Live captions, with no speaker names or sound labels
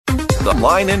Bottom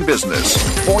line in business.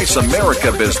 Voice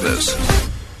America Business.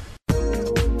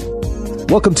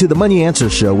 Welcome to the Money Answer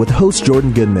Show with host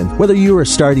Jordan Goodman. Whether you are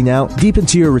starting out, deep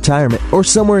into your retirement, or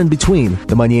somewhere in between,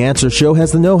 the Money Answer Show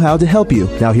has the know-how to help you.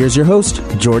 Now here's your host,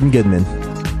 Jordan Goodman.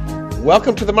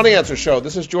 Welcome to the Money Answer Show.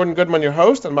 This is Jordan Goodman, your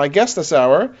host, and my guest this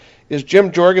hour is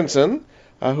Jim Jorgensen,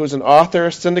 who's an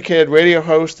author, syndicated radio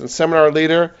host, and seminar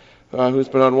leader who's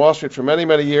been on Wall Street for many,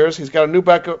 many years. He's got a new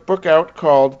book out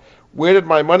called Where Did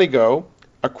My Money Go?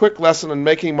 A Quick Lesson in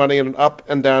Making Money in an Up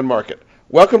and Down Market.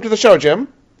 Welcome to the show, Jim.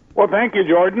 Well, thank you,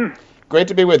 Jordan. Great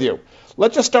to be with you.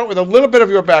 Let's just start with a little bit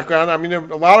of your background. I mean,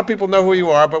 a lot of people know who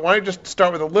you are, but why don't you just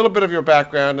start with a little bit of your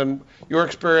background and your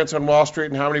experience on Wall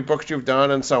Street and how many books you've done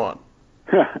and so on.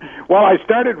 Well, I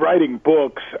started writing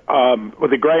books with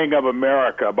the Graying of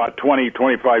America about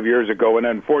 25 years ago, and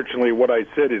unfortunately what I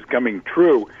said is coming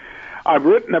true. I've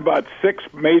written about 6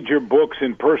 major books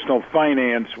in personal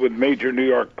finance with major New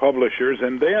York publishers,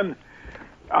 and then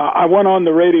I went on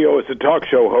the radio as a talk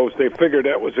show host. They figured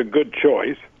that was a good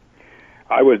choice.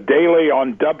 I was daily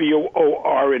on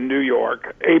WOR in New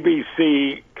York,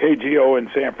 ABC, KGO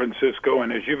in San Francisco,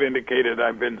 and as you've indicated,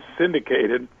 I've been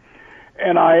syndicated.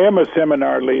 And I am a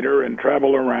seminar leader and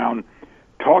travel around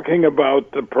talking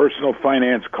about the personal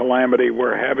finance calamity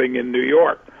we're having in New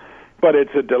York. But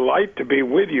it's a delight to be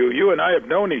with you. You and I have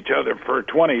known each other for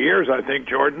 20 years, I think,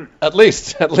 Jordan. At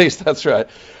least, that's right.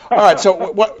 All right,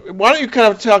 so why don't you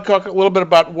kind of talk a little bit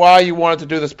about why you wanted to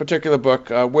do this particular book,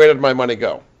 Where Did My Money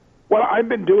Go? Well, I've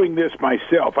been doing this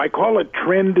myself. I call it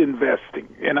trend investing,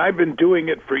 and I've been doing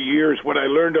it for years, what I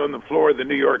learned on the floor of the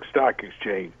New York Stock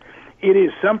Exchange. It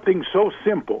is something so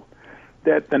simple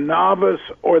that the novice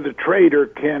or the trader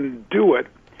can do it.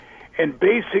 And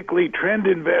basically, trend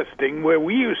investing, where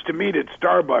we used to meet at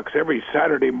Starbucks every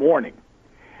Saturday morning,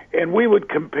 and we would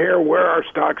compare where our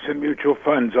stocks and mutual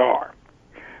funds are.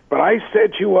 But I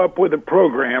set you up with a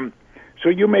program, so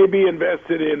you may be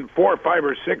invested in 4, 5,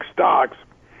 or 6 stocks,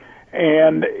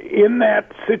 and in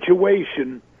that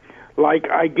situation, like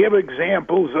I give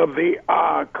examples of the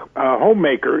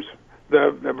homemakers,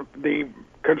 the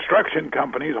construction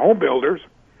companies, home builders.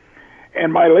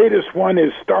 And my latest one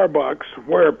is Starbucks,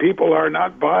 where people are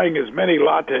not buying as many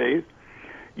lattes.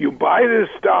 You buy this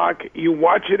stock, you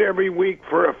watch it every week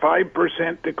for a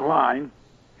 5% decline.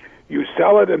 You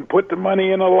sell it and put the money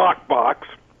in a lockbox.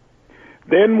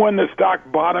 Then when the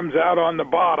stock bottoms out on the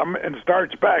bottom and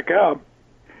starts back up,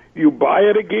 you buy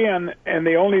it again, and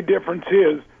the only difference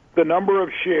is the number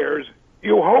of shares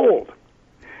you hold.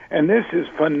 And this is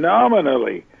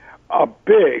phenomenally a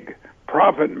big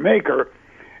profit maker.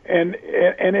 And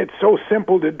it's so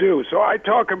simple to do. So I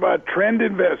talk about trend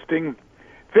investing.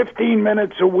 15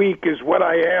 minutes a week is what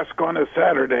I ask on a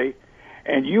Saturday,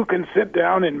 and you can sit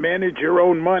down and manage your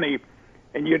own money,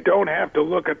 and you don't have to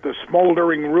look at the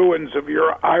smoldering ruins of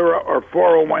your IRA or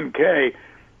 401k,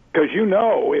 because you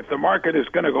know if the market is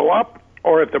going to go up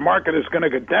or if the market is going to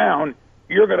go down,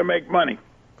 you're going to make money.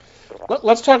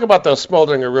 Let's talk about those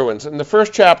smoldering ruins. In the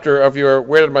first chapter of your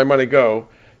Where Did My Money Go,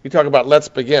 you talk about Let's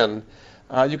Begin.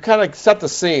 You kind of set the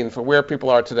scene for where people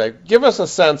are today. Give us a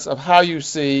sense of how you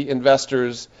see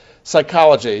investors'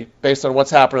 psychology based on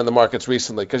what's happened in the markets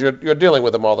recently, because you're dealing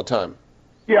with them all the time.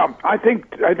 Yeah, I think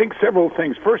several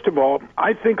things. First of all,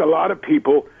 I think a lot of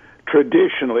people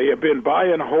traditionally have been buy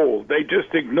and hold. They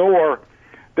just ignore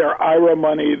their IRA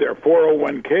money, their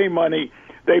 401k money.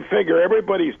 They figure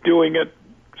everybody's doing it,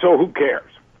 so who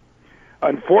cares?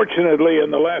 Unfortunately,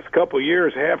 in the last couple of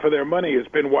years, half of their money has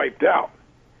been wiped out.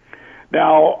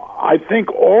 Now, I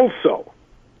think also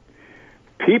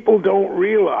people don't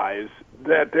realize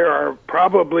that there are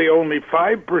probably only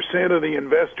 5% of the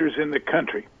investors in the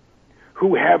country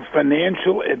who have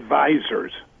financial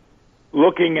advisors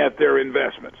looking at their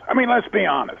investments. I mean, let's be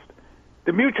honest.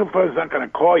 The mutual fund's not going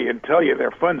to call you and tell you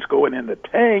their fund's going in the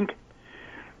tank.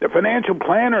 The financial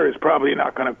planner is probably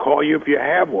not going to call you if you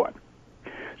have one.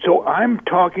 So I'm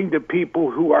talking to people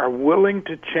who are willing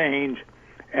to change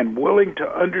and willing to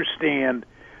understand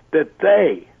that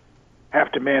they have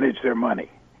to manage their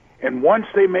money. And once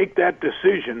they make that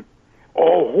decision, a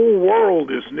whole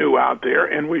world is new out there,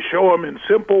 and we show them in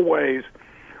simple ways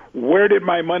where did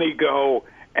my money go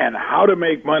and how to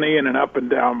make money in an up and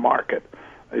down market.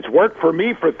 It's worked for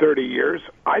me for 30 years.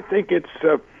 I think it's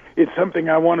something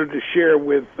I wanted to share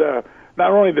with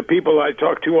not only the people I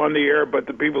talk to on the air, but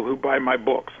the people who buy my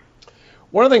books.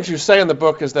 One of the things you say in the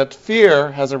book is that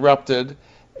fear has erupted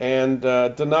and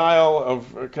denial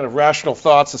of kind of rational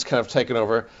thoughts has kind of taken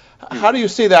over. How do you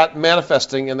see that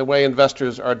manifesting in the way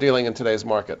investors are dealing in today's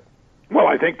market? Well,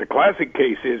 I think the classic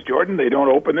case is, Jordan, they don't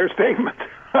open their statements.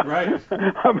 Right.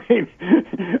 I mean,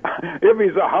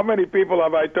 how many people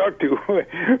have I talked to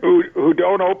who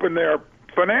don't open their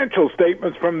financial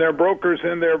statements from their brokers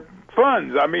and their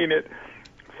funds? I mean,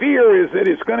 fear is that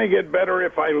it's going to get better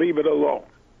if I leave it alone.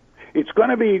 It's going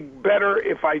to be better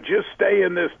if I just stay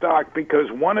in this stock because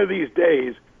one of these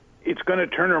days it's going to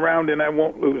turn around and I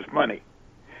won't lose money.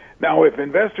 Now, if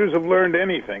investors have learned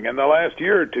anything in the last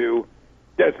year or two,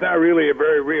 that's not really a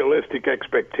very realistic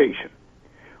expectation.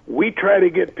 We try to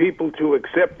get people to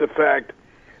accept the fact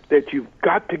that you've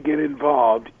got to get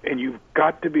involved and you've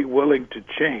got to be willing to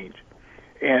change.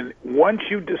 And once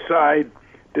you decide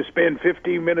to spend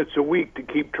 15 minutes a week to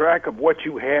keep track of what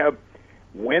you have,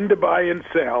 when to buy and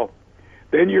sell,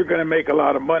 then you're going to make a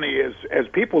lot of money as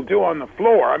people do on the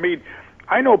floor. I mean,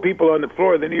 I know people on the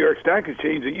floor of the New York Stock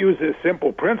Exchange that use this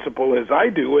simple principle as I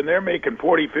do, and they're making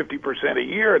 40-50% a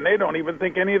year, and they don't even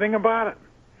think anything about it.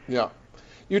 Yeah.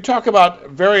 You talk about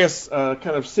various kind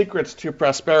of secrets to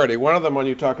prosperity. One of them, when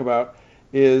you talk about,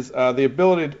 is the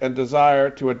ability and desire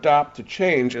to adopt to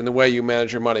change in the way you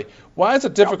manage your money. Why is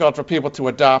it difficult for people to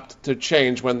adopt to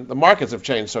change when the markets have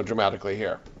changed so dramatically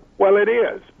here? Well, it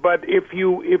is. But if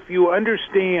you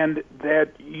understand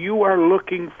that you are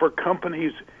looking for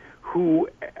companies who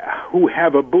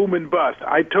have a boom and bust.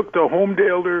 I took the home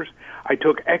builders, I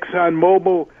took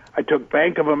ExxonMobil, I took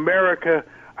Bank of America,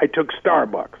 I took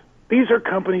Starbucks. These are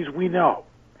companies we know.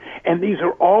 And these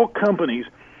are all companies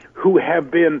who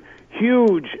have been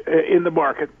huge in the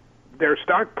market. Their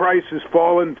stock price has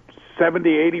fallen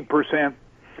 70-80%.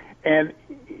 And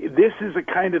this is the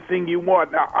kind of thing you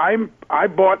want. Now, I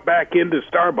bought back into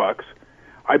Starbucks.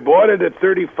 I bought it at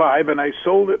 $35 and I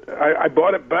sold it. I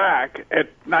bought it back at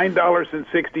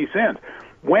 $9.60.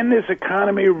 When this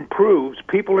economy improves,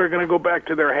 people are going to go back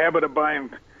to their habit of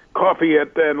buying coffee and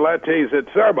lattes at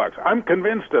Starbucks. I'm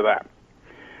convinced of that.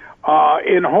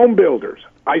 In home builders,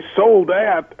 I sold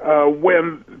that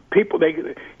when people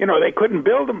they couldn't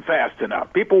build them fast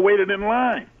enough. People waited in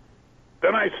line.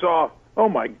 Then I saw, oh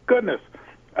my goodness,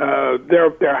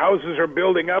 their houses are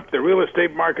building up. The real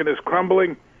estate market is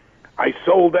crumbling. I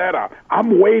sold that out.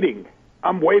 I'm waiting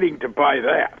to buy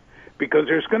that because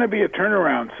there's going to be a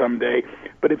turnaround someday.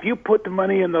 But if you put the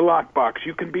money in the lockbox,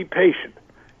 you can be patient.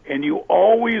 And you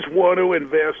always want to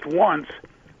invest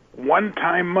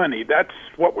one-time money. That's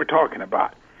what we're talking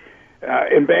about.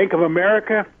 In Bank of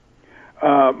America,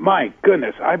 my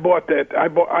goodness, I bought that.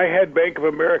 I had Bank of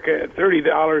America at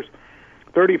 $30,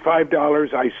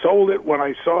 $35. I sold it when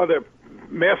I saw the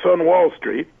mess on Wall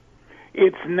Street.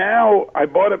 It's now, I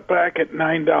bought it back at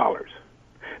 $9.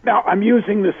 Now, I'm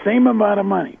using the same amount of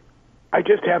money. I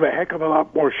just have a heck of a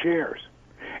lot more shares.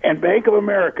 And Bank of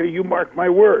America, you mark my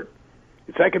word,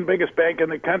 the second biggest bank in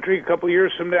the country, a couple of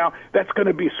years from now, that's going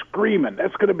to be screaming.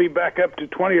 That's going to be back up to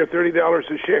 $20 or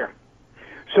 $30 a share.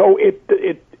 So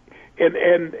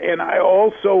and I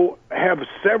also have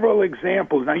several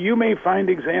examples. Now, you may find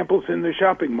examples in the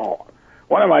shopping mall.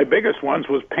 One of my biggest ones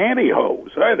was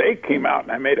pantyhose. They came out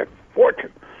and I made a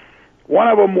fortune. One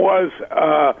of them was,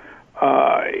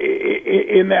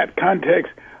 in that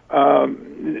context,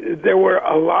 there were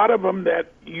a lot of them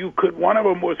that you could, one of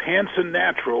them was Hanson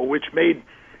Natural, which made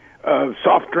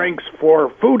soft drinks for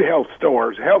health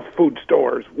food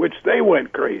stores, which they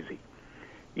went crazy.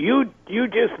 You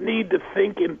just need to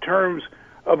think in terms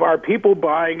of our people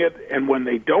buying it, and when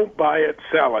they don't buy it,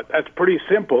 sell it. That's pretty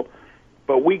simple,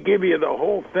 but we give you the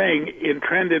whole thing in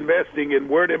trend investing and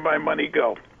where did my money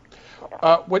go.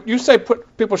 What you say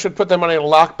people should put their money in a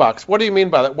lockbox. What do you mean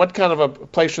by that? What kind of a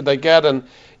place should they get? And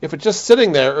if it's just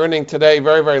sitting there earning today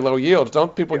very, very low yields,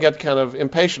 don't people get kind of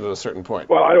impatient at a certain point?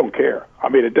 Well, I don't care. I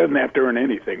mean, it doesn't have to earn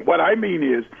anything. What I mean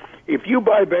is, if you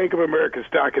buy Bank of America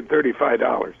stock at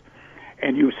 $35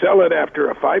 and you sell it after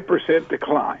a 5%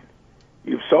 decline,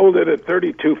 you've sold it at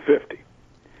 $32.50.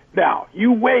 Now,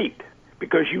 you wait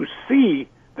because you see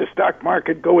the stock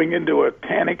market going into a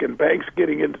panic and banks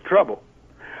getting into trouble.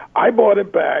 I bought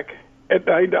it back at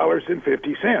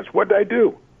 $9.50. What did I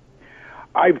do?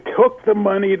 I took the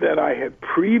money that I had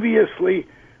previously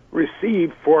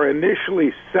received for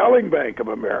initially selling Bank of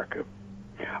America.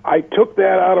 I took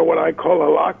that out of what I call a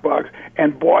lockbox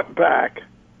and bought back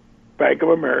Bank of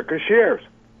America shares.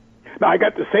 Now, I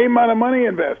got the same amount of money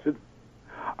invested.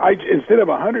 Instead of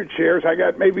 100 shares, I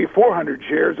got maybe 400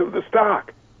 shares of the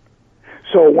stock.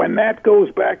 So when that goes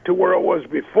back to where it was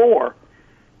before,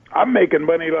 I'm making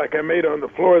money like I made on the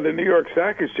floor of the New York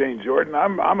Stock Exchange, Jordan.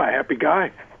 I'm a happy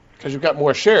guy. Because you've got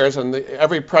more shares, and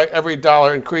every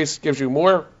dollar increase gives you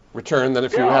more return than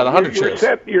if you had 100 shares.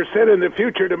 You're set in the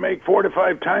future to make 4 to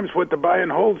 5 times what the buy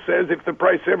and hold says if the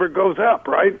price ever goes up,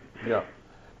 right? Yeah.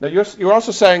 Now, you're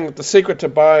also saying that the secret to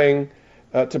buying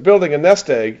to building a nest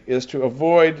egg is to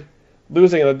avoid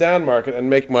losing in a down market and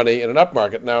make money in an up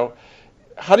market. Now,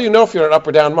 how do you know if you're in an up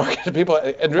or down market? People,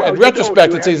 in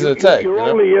retrospect, it's easy to take. You're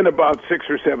only in about 6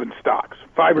 or 7 stocks,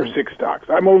 5 or 6 stocks.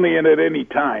 I'm only in at any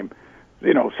time,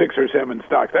 6 or 7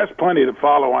 stocks. That's plenty to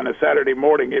follow on a Saturday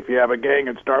morning if you have a gang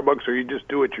at Starbucks or you just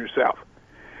do it yourself.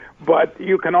 But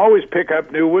you can always pick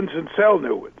up new ones and sell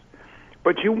new ones.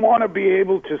 But you want to be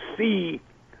able to see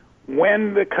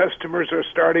when the customers are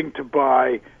starting to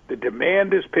buy, the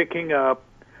demand is picking up,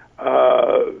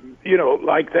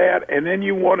 like that. And then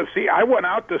you want to see, I went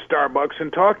out to Starbucks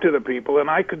and talked to the people, and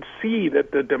I could see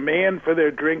that the demand for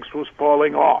their drinks was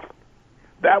falling off.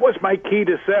 That was my key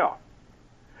to sell.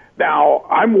 Now,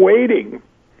 I'm waiting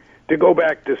to go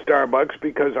back to Starbucks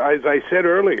because, as I said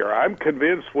earlier, I'm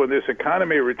convinced when this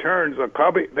economy returns,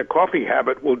 the coffee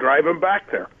habit will drive them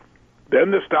back there.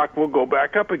 Then the stock will go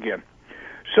back up again.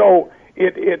 So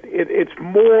it's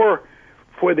more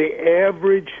for the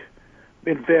average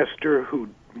investor who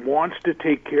wants to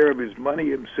take care of his money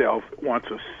himself, wants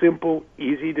a simple,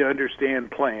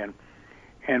 easy-to-understand plan,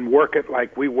 and work it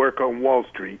like we work on Wall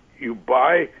Street. You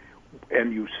buy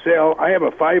and you sell. I have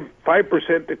a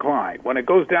 5% decline. When it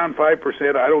goes down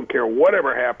 5%, I don't care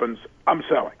whatever happens, I'm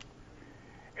selling.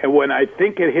 And when I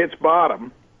think it hits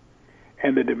bottom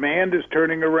and the demand is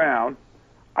turning around,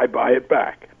 I buy it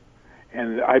back.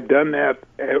 And I've done that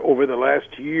over the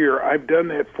last year. I've done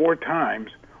that 4 times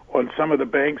on some of the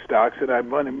bank stocks, and I've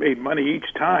made money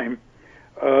each time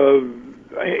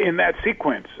in that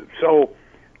sequence. So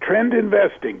trend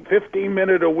investing,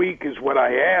 15-minute a week is what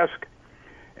I ask.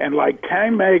 And like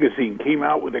Time Magazine came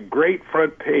out with a great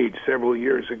front page several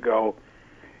years ago,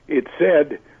 it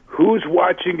said, who's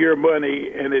watching your money?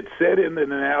 And it said in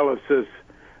an analysis,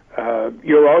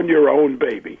 you're on your own,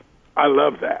 baby. I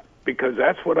love that because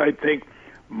that's what I think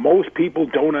most people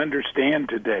don't understand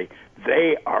today.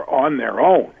 They are on their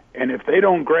own. And if they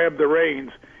don't grab the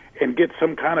reins and get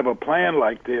some kind of a plan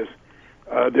like this,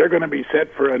 they're going to be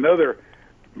set for another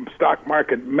stock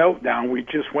market meltdown we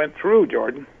just went through,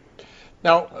 Jordan.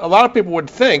 Now, a lot of people would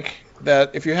think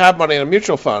that if you have money in a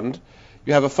mutual fund,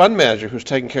 you have a fund manager who's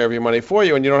taking care of your money for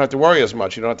you, and you don't have to worry as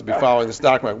much. You don't have to be following the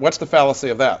stock market. What's the fallacy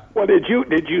of that? Well, did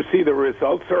you see the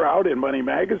results are out in Money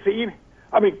Magazine?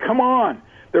 I mean, come on.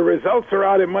 The results are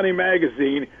out in Money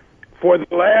Magazine. For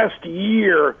the last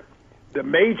year, the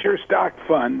major stock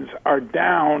funds are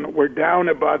down. We're down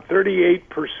about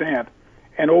 38%.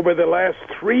 And over the last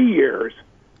 3 years,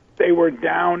 they were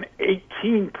down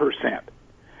 18%.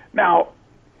 Now,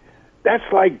 that's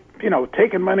like,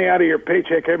 taking money out of your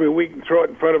paycheck every week and throw it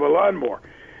in front of a lawnmower.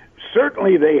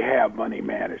 Certainly they have money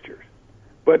managers,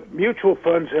 but mutual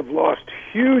funds have lost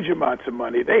huge amounts of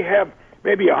money. They have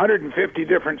maybe 150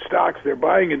 different stocks they're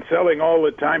buying and selling all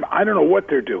the time. I don't know what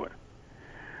they're doing.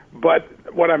 But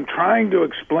what I'm trying to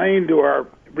explain to our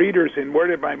readers in Where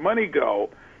Did My Money Go,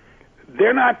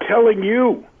 they're not telling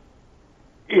you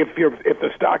if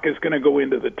the stock is going to go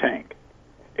into the tank.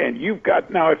 And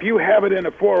now if you have it in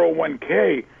a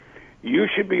 401k, you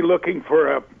should be looking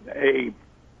for a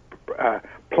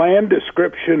plan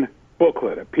description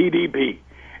booklet, a PDB,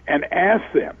 and ask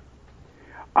them,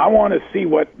 I want to see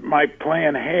what my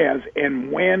plan has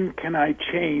and when can I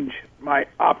change my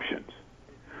options.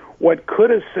 What could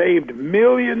have saved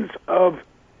millions of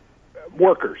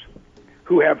workers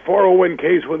who have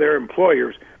 401ks with their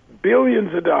employers,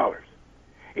 billions of dollars,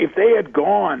 if they had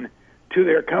gone to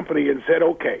their company and said,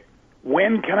 okay,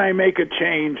 when can I make a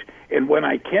change? And when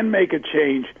I can make a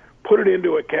change, put it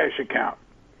into a cash account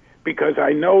because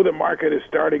I know the market is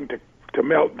starting to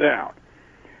melt down.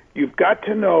 You've got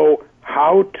to know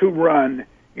how to run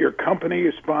your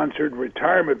company-sponsored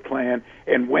retirement plan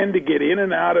and when to get in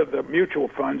and out of the mutual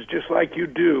funds just like you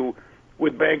do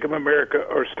with Bank of America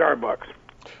or Starbucks.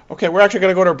 Okay, we're actually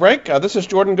going to go to a break. This is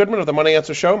Jordan Goodman of the Money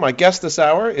Answer Show. My guest this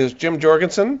hour is Jim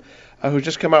Jorgensen, who's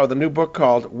just come out with a new book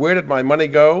called Where Did My Money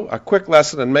Go? A Quick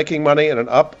Lesson in Making Money in an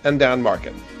Up and Down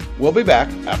Market. We'll be back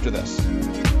after this.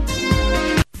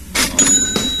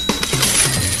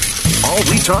 All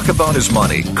we talk about is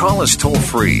money. Call us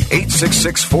toll-free,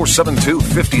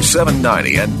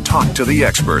 866-472-5790, and talk to the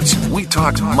experts. We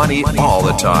talk money all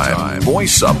the time.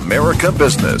 Voice America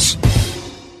Business.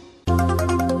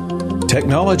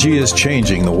 Technology is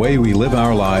changing the way we live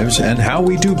our lives and how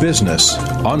we do business.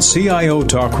 On CIO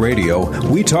Talk Radio,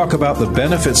 we talk about the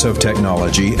benefits of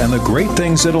technology and the great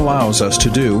things it allows us to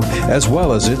do, as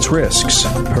well as its risks.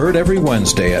 Heard every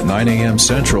Wednesday at 9 a.m.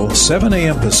 Central, 7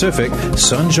 a.m. Pacific,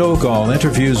 Sanjog Gall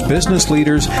interviews business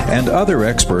leaders and other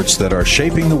experts that are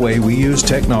shaping the way we use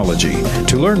technology.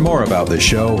 To learn more about the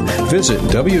show, visit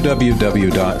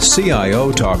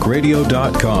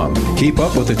www.ciotalkradio.com. Keep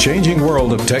up with the changing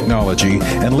world of technology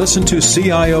and listen to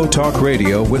CIO Talk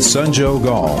Radio with Sanjog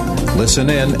Gall.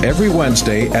 Listen in every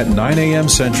Wednesday at 9 a.m.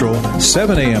 Central,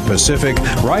 7 a.m. Pacific,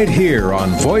 right here on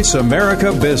Voice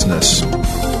America Business.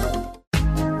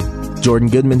 Jordan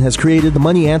Goodman has created the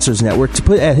Money Answers Network to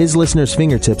put at his listeners'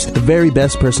 fingertips the very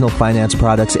best personal finance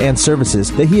products and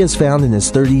services that he has found in his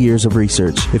 30 years of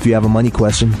research. If you have a money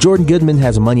question, Jordan Goodman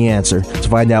has a money answer. To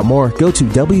find out more, go to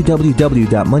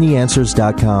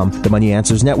www.moneyanswers.com. The Money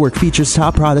Answers Network features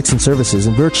top products and services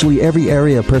in virtually every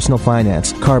area of personal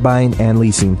finance, car buying and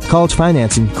leasing, college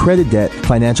financing, credit debt,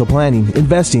 financial planning,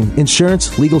 investing,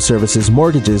 insurance, legal services,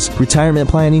 mortgages, retirement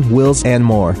planning, wills, and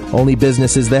more. Only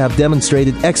businesses that have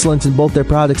demonstrated excellence in both their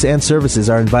products and services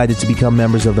are invited to become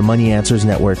members of the Money Answers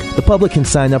Network. The public can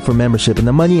sign up for membership in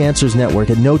the Money Answers Network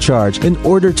at no charge in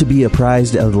order to be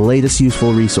apprised of the latest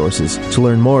useful resources. To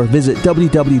learn more, visit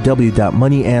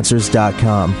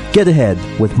www.moneyanswers.com. Get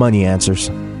ahead with Money Answers.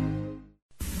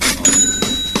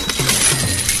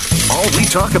 All we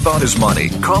talk about is money.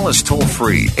 Call us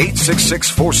toll-free,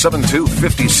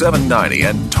 866-472-5790,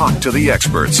 and talk to the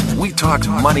experts. We talk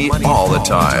money all the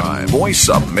time. Voice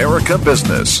America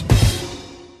Business.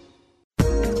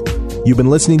 You've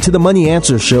been listening to the Money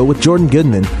Answers Show with Jordan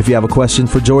Goodman. If you have a question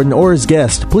for Jordan or his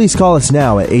guest, please call us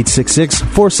now at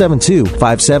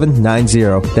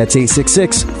 866-472-5790. That's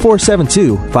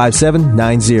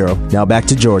 866-472-5790. Now back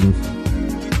to Jordan.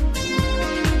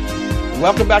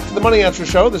 Welcome back to the Money Answer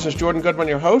Show. This is Jordan Goodman,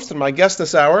 your host, and my guest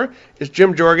this hour is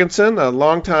Jim Jorgensen, a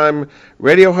longtime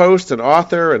radio host and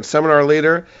author and seminar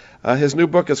leader. His new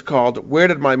book is called Where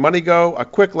Did My Money Go? A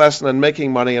Quick Lesson in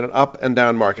Making Money in an Up and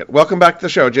Down Market. Welcome back to the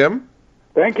show, Jim.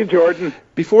 Thank you, Jordan.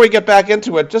 Before we get back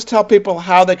into it, just tell people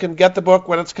how they can get the book,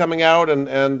 when it's coming out,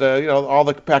 and all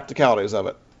the practicalities of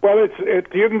it. Well, you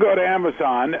can go to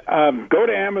Amazon. Go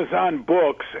to Amazon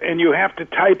Books, and you have to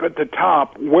type at the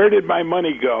top, where did my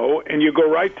money go? And you go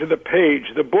right to the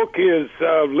page. The book is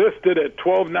listed at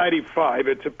 $12.95.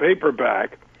 It's a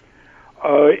paperback.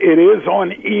 It is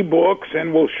on ebooks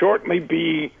and will shortly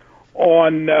be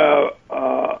on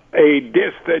a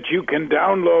disc that you can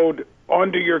download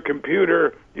onto your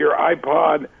computer, your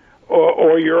iPod,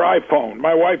 or your iPhone.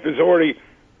 My wife has already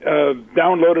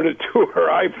downloaded it to her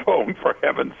iPhone, for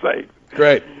heaven's sake.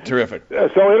 Great. Terrific.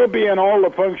 So it'll be in all the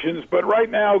functions. But right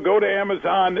now, go to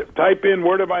Amazon, type in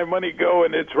where did my money go,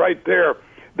 and it's right there.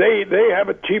 They have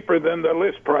it cheaper than the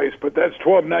list price, but that's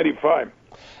 $12.95.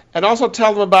 And also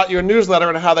tell them about your newsletter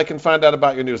and how they can find out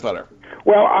about your newsletter.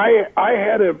 Well, I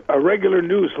had a regular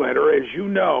newsletter, as you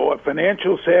know, a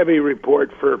Financial Savvy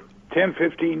report for 10,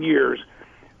 15 years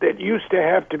that used to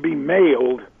have to be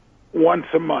mailed once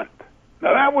a month.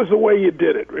 Now, that was the way you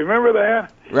did it. Remember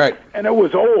that? Right. And it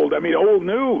was old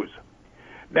news.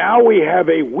 Now we have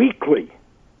a weekly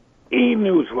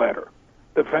e-newsletter.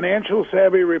 The Financial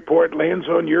Savvy report lands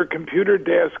on your computer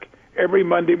desk every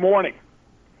Monday morning.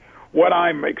 What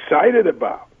I'm excited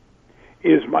about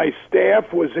is my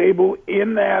staff was able,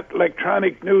 in that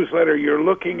electronic newsletter you're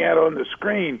looking at on the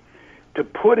screen, to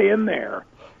put in there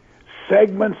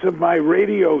segments of my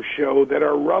radio show that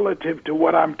are relative to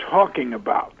what I'm talking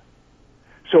about.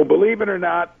 So believe it or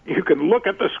not, you can look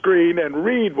at the screen and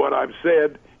read what I've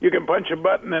said. You can punch a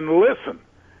button and listen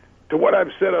to what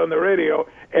I've said on the radio,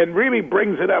 and really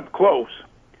brings it up close.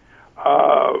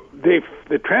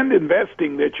 The trend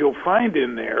investing that you'll find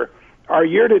in there, our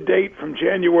year-to-date from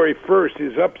January 1st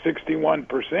is up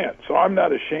 61%, so I'm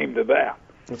not ashamed of that.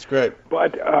 That's great.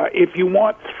 But if you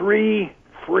want 3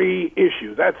 free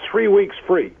issues, that's 3 weeks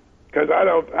free, because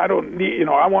I don't need,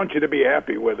 I want you to be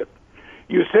happy with it.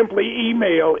 You simply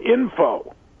email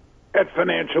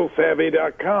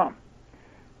info@financialsavvy.com.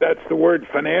 That's the word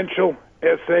financial,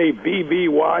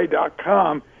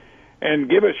 SAVVY.com, and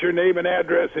give us your name and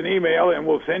address and email, and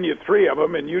we'll send you 3 of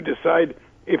them, and you decide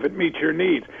if it meets your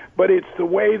needs. But it's the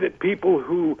way that people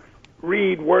who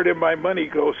read Where Did My Money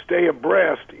Go stay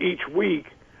abreast each week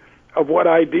of what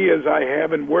ideas I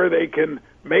have and where they can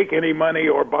make any money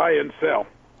or buy and sell.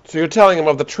 So you're telling them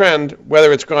of the trend,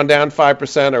 whether it's gone down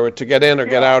 5% or to get in or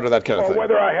get out or that kind of thing. Or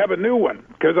whether I have a new one,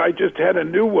 because I just had a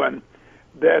new one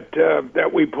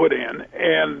that we put in,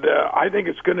 and I think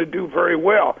it's going to do very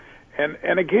well.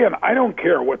 And again, I don't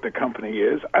care what the company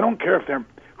is. I don't care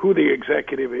who the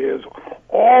executive is.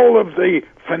 All of the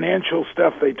financial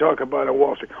stuff they talk about at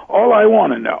Wall Street. All I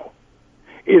want to know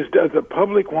is, does the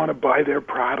public want to buy their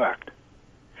product?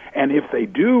 And if they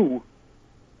do,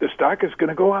 the stock is going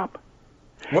to go up.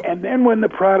 What? And then when the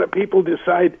people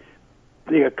decide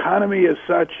the economy is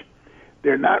such,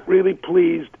 they're not really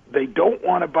pleased, they don't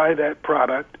want to buy that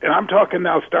product, and I'm talking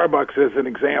now Starbucks as an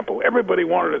example. Everybody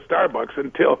wanted a Starbucks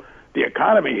until the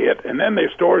economy hit, and then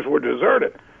their stores were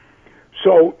deserted.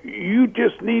 So you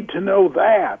just need to know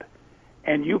that,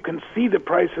 and you can see the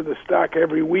price of the stock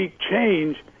every week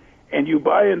change, and you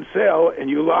buy and sell, and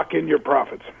you lock in your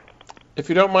profits. If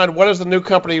you don't mind, what is the new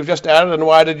company you've just added, and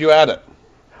why did you add it?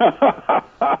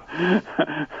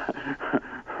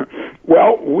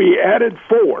 Well, we added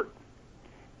Ford,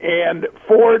 and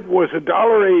Ford was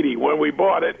 $1.80 when we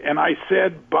bought it, and I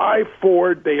said, buy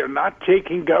Ford. They are not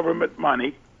taking government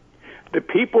money. The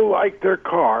people like their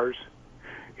cars.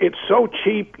 It's so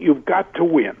cheap, you've got to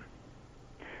win.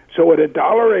 So at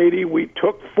 $1.80, we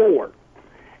took Ford,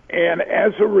 and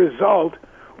as a result,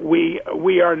 we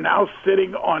are now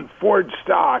sitting on Ford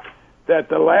stock that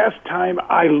the last time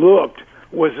I looked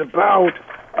was about,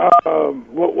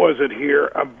 what was it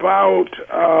here? About,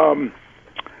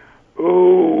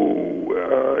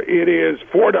 it is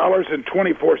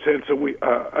 $4.24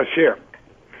 a share.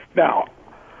 Now,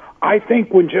 I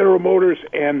think when General Motors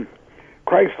and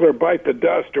Chrysler bite the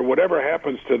dust or whatever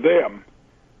happens to them,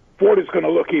 Ford is going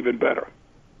to look even better.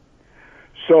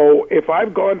 So if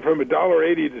I've gone from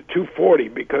 $1.80 to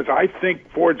 $2.40 because I think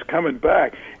Ford's coming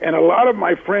back, and a lot of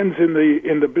my friends in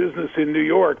the business in New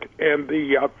York and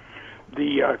the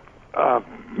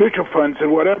mutual funds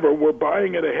and whatever were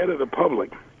buying it ahead of the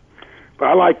public. But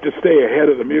I like to stay ahead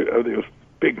of those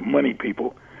big money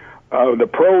people. The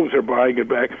pros are buying it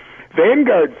back.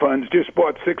 Vanguard funds just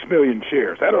bought 6 million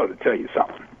shares. That ought to tell you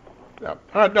something. Yeah.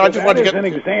 No, I just wanted to get an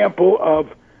example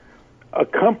of a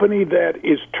company that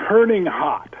is turning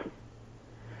hot.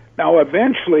 Now,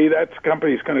 eventually, that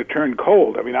company's going to turn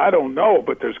cold. I mean, I don't know,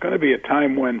 but there's going to be a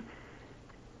time when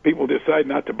people decide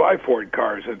not to buy Ford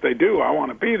cars. If they do, I want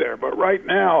to be there. But right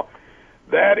now,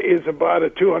 that is about a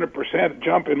 200%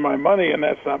 jump in my money, and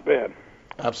that's not bad.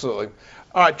 Absolutely.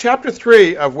 All right, Chapter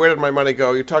 3 of Where Did My Money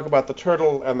Go? You talk about the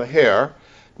turtle and the hare.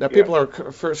 Now, people are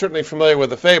certainly familiar with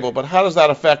the fable, but how does that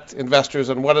affect investors,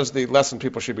 and what is the lesson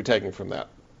people should be taking from that?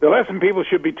 The lesson people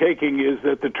should be taking is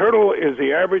that the turtle is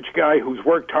the average guy who's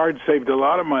worked hard, saved a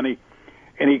lot of money,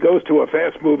 and he goes to a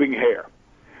fast-moving hare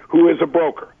who is a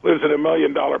broker, lives in $1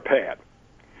 million pad.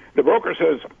 The broker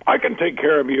says, I can take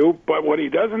care of you, but what he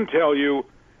doesn't tell you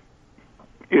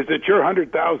is that your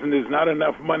 $100,000 is not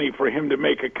enough money for him to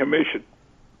make a commission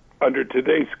under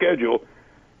today's schedule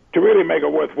to really make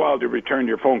it worthwhile to return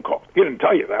your phone call. He didn't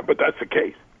tell you that, but that's the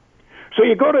case. So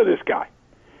you go to this guy,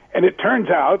 and it turns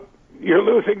out you're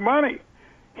losing money.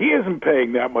 He isn't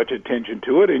paying that much attention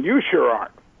to it, and you sure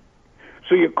aren't.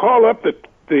 So you call up the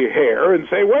hare and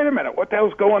say, wait a minute, what the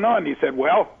hell's going on? He said,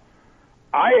 well,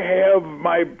 I have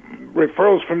my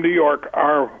referrals from New York.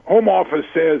 Our home office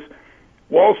says,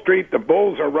 Wall Street, the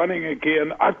bulls are running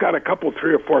again. I've got a couple,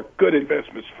 3 or 4 good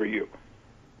investments for you.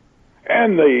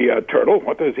 And the turtle,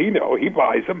 what does he know? He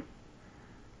buys them.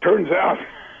 Turns out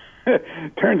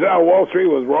Wall Street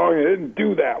was wrong and it didn't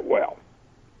do that well.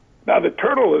 Now, the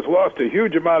turtle has lost a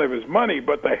huge amount of his money,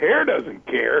 but the hare doesn't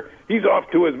care. He's off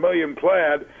to his million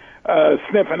plaid,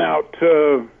 sniffing out,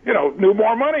 new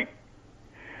more money.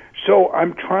 So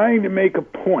I'm trying to make a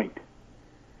point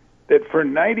that for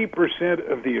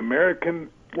 90% of the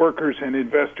American workers and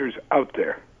investors out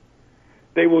there,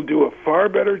 they will do a far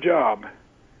better job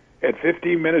at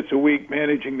 15 minutes a week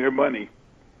managing their money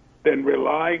than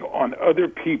relying on other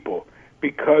people,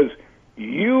 because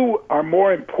you are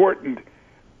more important.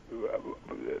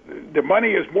 The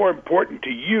money is more important to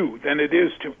you than it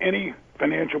is to any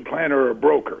financial planner or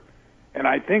broker. And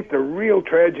I think the real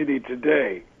tragedy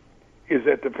today is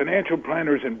that the financial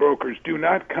planners and brokers do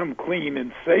not come clean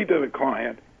and say to the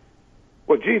client,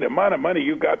 well, gee, the amount of money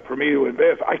you got for me to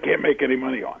invest, I can't make any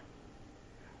money on.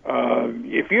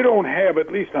 If you don't have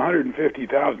at least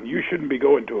 $150,000, you shouldn't be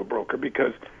going to a broker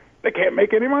because they can't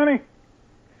make any money.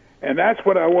 And that's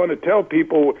what I want to tell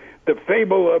people, the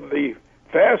fable of the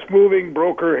fast-moving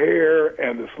broker hare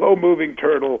and the slow-moving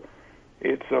turtle.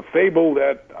 It's a fable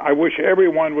that I wish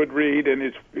everyone would read, and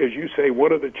it's, as you say,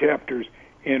 one of the chapters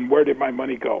in Where Did My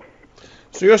Money Go?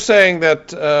 So you're saying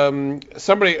that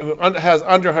somebody who has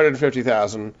under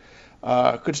 $150,000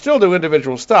 could still do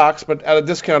individual stocks, but at a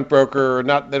discount broker,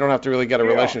 they don't have to really get a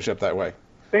relationship that way.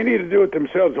 They need to do it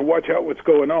themselves and watch out what's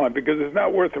going on, because it's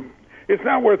not worth them. it's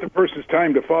not worth a person's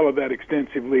time to follow that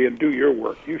extensively and do your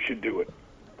work. You should do it.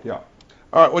 Yeah.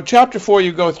 All right. Well, Chapter 4,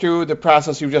 you go through the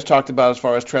process you just talked about as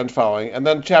far as trend following. And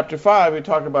then Chapter 5, we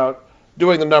talk about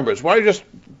doing the numbers. Why don't you just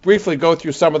briefly go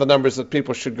through some of the numbers that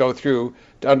people should go through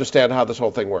to understand how this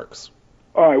whole thing works?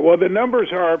 All right. Well, the numbers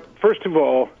are, first of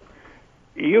all,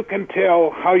 you can tell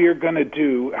how you're going to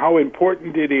do, how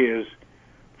important it is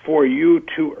for you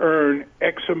to earn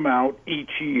X amount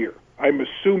each year. I'm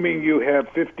assuming you have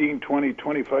 15, 20,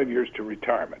 25 years to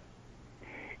retirement.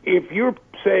 If you're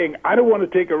saying, I don't want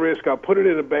to take a risk, I'll put it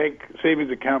in a bank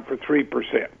savings account for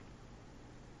 3%.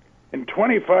 In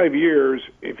 25 years,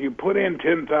 if you put in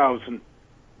 $10,000,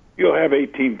 you'll have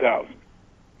 $18,000.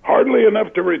 Hardly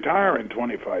enough to retire in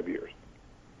 25 years.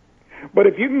 But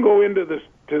if you can go into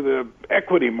the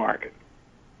equity market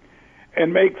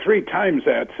and make 3 times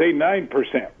that, say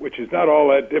 9%, which is not all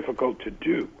that difficult to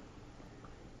do,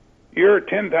 your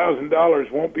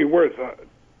 $10,000 won't be worth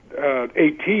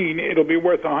 18, it'll be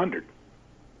worth 100.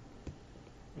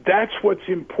 That's what's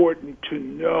important to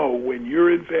know when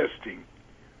you're investing.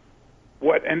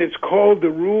 And it's called the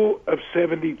rule of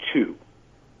 72.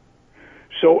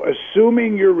 So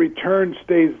assuming your return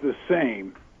stays the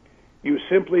same, you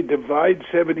simply divide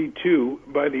 72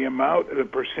 by the amount, the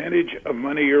percentage of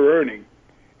money you're earning,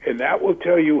 and that will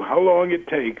tell you how long it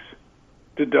takes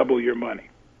to double your money.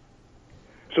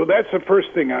 So that's the first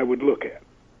thing I would look at.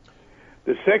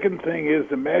 The second thing is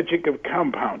the magic of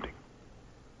compounding.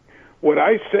 What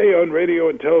I say on radio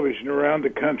and television around the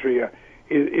country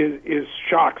is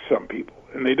shocks some people,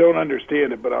 and they don't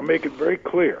understand it, but I'll make it very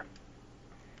clear.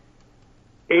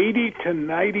 80 to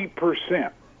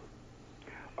 90%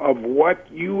 of what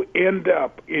you end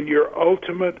up in your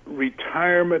ultimate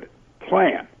retirement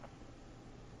plan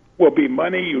will be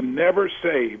money you never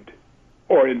saved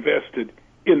or invested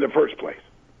in the first place.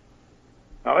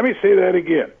 Now, let me say that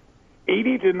again.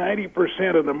 80 to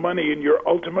 90% of the money in your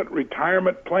ultimate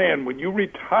retirement plan when you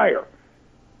retire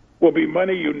will be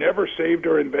money you never saved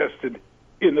or invested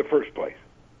in the first place.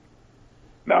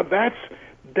 Now,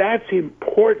 that's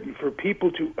important for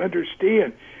people to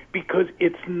understand, because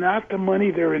it's not the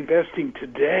money they're investing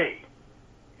today.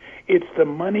 It's the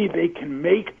money they can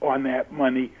make on that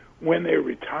money when they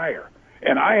retire.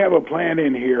 And I have a plan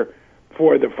in here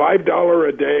for the $5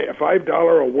 a day,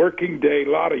 $5 a working day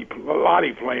Lottie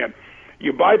plan.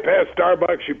 You bypass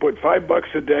Starbucks, you put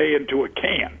 $5 a day into a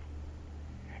can,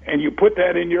 and you put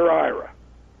that in your IRA.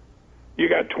 You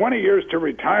got 20 years to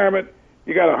retirement.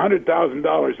 You got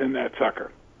 $100,000 in that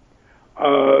sucker.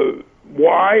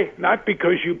 Why? Not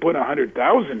because you put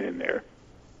 $100,000 in there.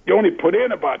 You only put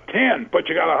in about 10, but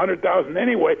you got $100,000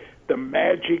 anyway. The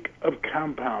magic of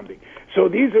compounding. So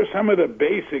these are some of the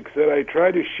basics that I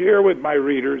try to share with my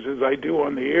readers as I do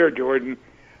on the air, Jordan.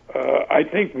 I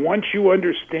think once you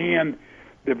understand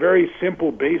the very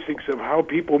simple basics of how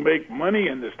people make money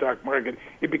in the stock market,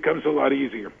 it becomes a lot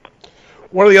easier.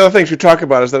 One of the other things you talk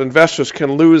about is that investors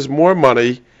can lose more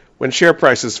money when share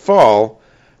prices fall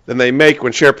than they make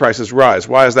when share prices rise.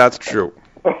 Why is that true?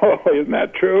 Oh, isn't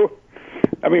that true?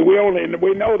 I mean, we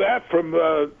know that from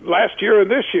last year and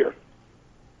this year.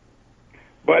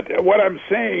 But what I'm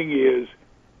saying is,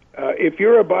 if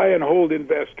you're a buy and hold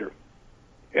investor,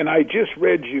 and I just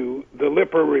read you the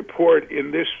Lipper report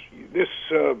in this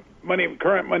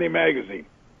Current Money magazine,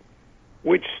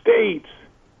 which states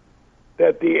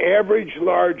that the average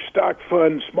large stock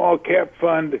fund, small cap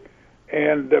fund,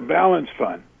 and the balance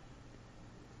fund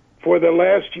for the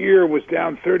last year was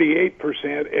down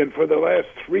 38%, and for the last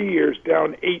 3 years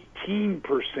down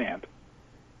 18%.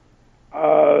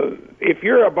 If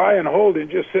you're a buy and hold and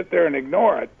just sit there and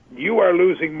ignore it, you are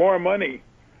losing more money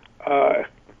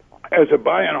as a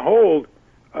buy and hold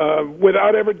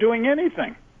without ever doing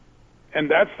anything. And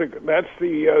those are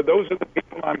the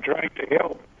people I'm trying to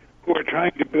help, who are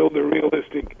trying to build a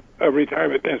realistic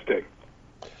retirement nest egg.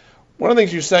 One of the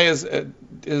things you say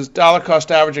is dollar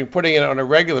cost averaging, putting it on a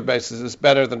regular basis, is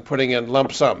better than putting in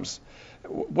lump sums.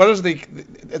 What is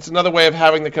it's another way of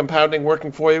having the compounding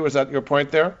working for you? Is that your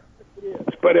point there? Yes,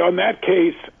 but on that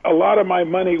case, a lot of my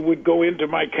money would go into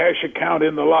my cash account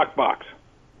in the lockbox.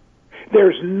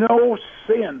 There's no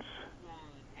sense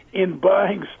in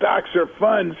buying stocks or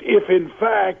funds if, in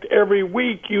fact, every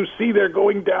week you see they're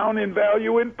going down in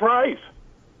value and price.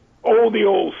 Oh, the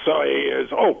old say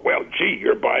is,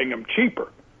 you're buying them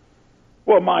cheaper.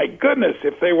 Well, my goodness,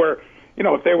 if they were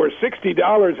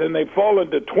 $60 and they've fallen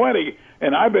to $20,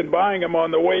 and I've been buying them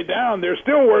on the way down, they're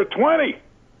still worth $20.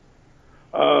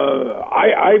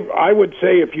 I would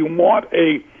say if you want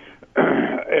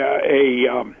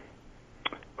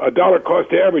dollar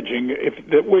cost averaging,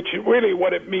 which really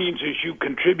what it means is you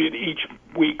contribute each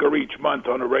week or each month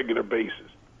on a regular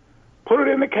basis. Put it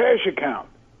in the cash account.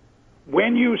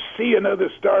 When you see another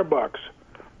Starbucks,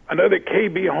 another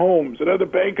KB Homes, another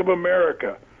Bank of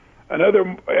America, another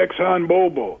Exxon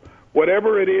Mobil,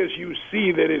 whatever it is you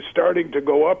see that is starting to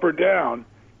go up or down,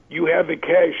 you have the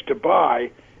cash to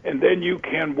buy, and then you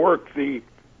can work the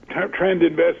trend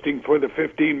investing for the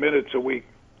 15 minutes a week.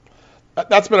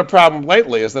 That's been a problem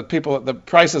lately, is that the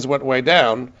prices went way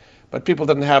down, but people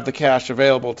didn't have the cash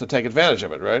available to take advantage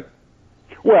of it, right?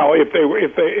 Well,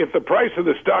 if the price of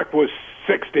the stock was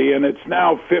 60 and it's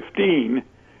now 15,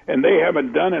 and they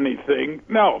haven't done anything,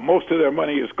 no, most of their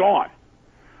money is gone.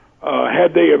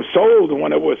 Had they have sold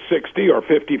when it was 60 or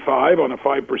 55 on a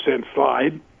 5%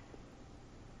 slide,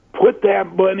 put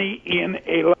that money in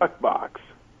a lockbox.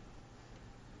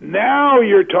 Now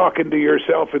you're talking to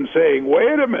yourself and saying,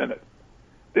 wait a minute,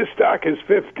 this stock is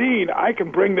 15. I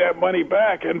can bring that money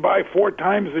back and buy 4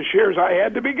 times the shares I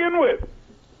had to begin with.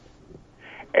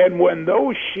 And when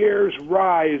those shares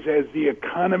rise as the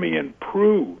economy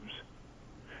improves,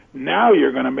 now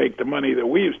you're going to make the money that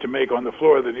we used to make on the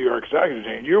floor of the New York Stock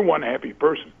Exchange. You're one happy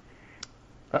person.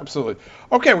 Absolutely.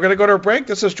 Okay, we're going to go to a break.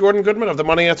 This is Jordan Goodman of the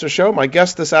Money Answer Show. My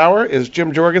guest this hour is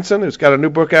Jim Jorgensen, who's got a new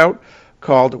book out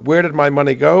called Where Did My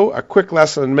Money Go? A Quick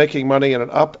Lesson in Making Money in an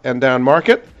Up and Down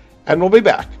Market. And we'll be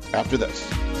back after this.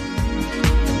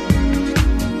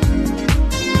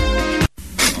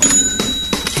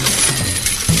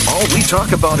 All we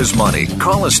talk about is money.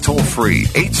 Call us toll-free,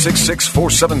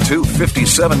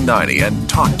 866-472-5790, and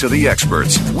talk to the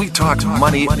experts. We talk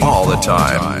money all the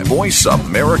time. Voice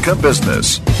America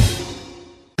Business.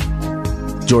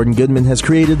 Jordan Goodman has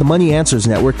created the Money Answers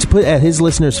Network to put at his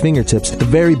listeners' fingertips the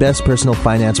very best personal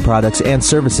finance products and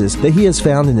services that he has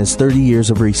found in his 30 years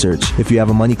of research. If you have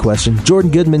a money question, Jordan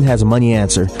Goodman has a money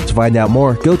answer. To find out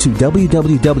more, go to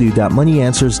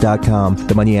www.moneyanswers.com.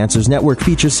 The Money Answers Network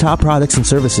features top products and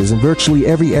services in virtually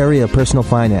every area of personal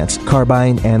finance, car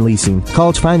buying and leasing,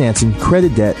 college financing,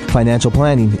 credit debt, financial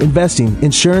planning, investing,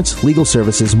 insurance, legal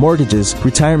services, mortgages,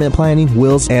 retirement planning,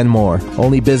 wills, and more.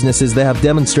 Only businesses that have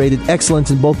demonstrated excellence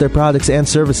in both their products and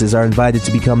services are invited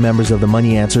to become members of the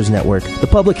Money Answers Network. The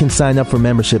public can sign up for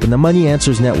membership in the Money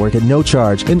Answers Network at no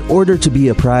charge in order to be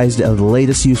apprised of the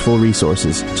latest useful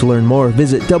resources. To learn more,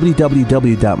 visit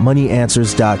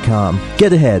www.moneyanswers.com.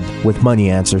 Get ahead with Money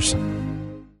Answers.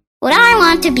 What I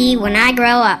Want to Be When I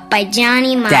Grow Up by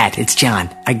Johnny Marr. Dad, it's John.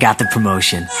 I got the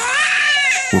promotion.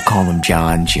 We'll call him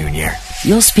John Jr.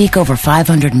 You'll speak over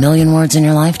 500 million words in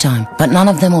your lifetime, but none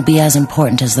of them will be as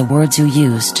important as the words you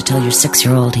use to tell your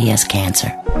 6-year-old he has cancer.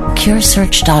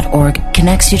 CureSearch.org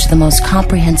connects you to the most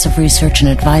comprehensive research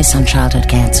and advice on childhood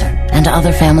cancer, and to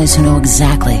other families who know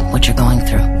exactly what you're going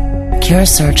through.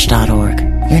 CureSearch.org.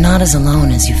 You're not as alone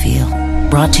as you feel.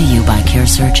 Brought to you by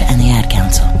CureSearch and the Ad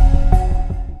Council.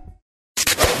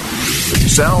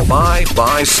 Sell, buy,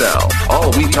 sell.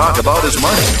 All we talk about is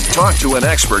money. Talk to an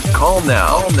expert. Call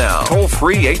now. Toll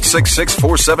free,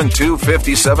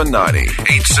 866-472-5790.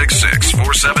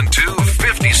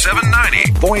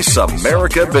 866-472-5790. Voice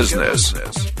America Business.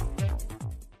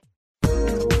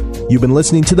 You've been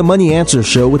listening to the Money Answer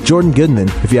Show with Jordan Goodman.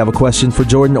 If you have a question for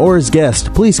Jordan or his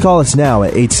guest, please call us now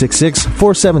at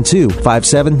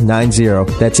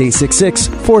 866-472-5790. That's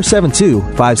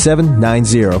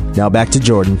 866-472-5790. Now back to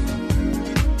Jordan.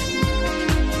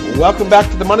 Welcome back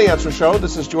to the Money Answer Show.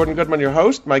 This is Jordan Goodman, your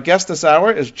host. My guest this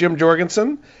hour is Jim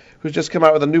Jorgensen, who's just come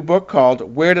out with a new book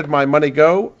called Where Did My Money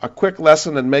Go? A Quick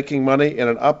Lesson in Making Money in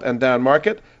an Up and Down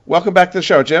Market. Welcome back to the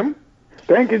show, Jim.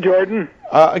 Thank you, Jordan.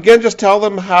 Again, just tell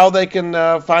them how they can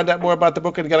find out more about the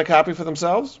book and get a copy for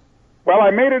themselves. Well, I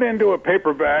made it into a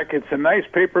paperback. It's a nice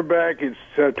paperback. It's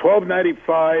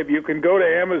 $12.95. You can go to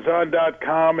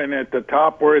Amazon.com, and at the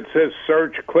top where it says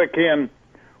search, click in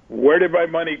Where Did My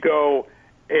Money Go?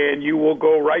 And you will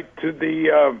go right to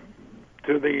the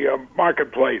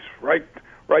marketplace, right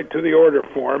to the order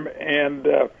form, and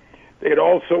it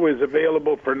also is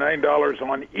available for $9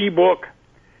 on ebook.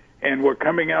 And we're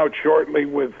coming out shortly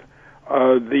with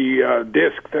the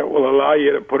disc that will allow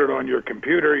you to put it on your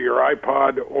computer, your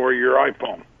iPod, or your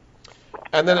iPhone.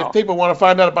 And then if people want to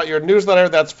find out about your newsletter,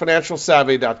 that's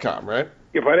financialsavvy.com, right?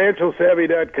 Yeah,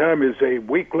 financialsavvy.com is a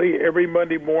weekly, every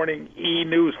Monday morning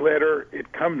e-newsletter.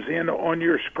 It comes in on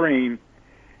your screen,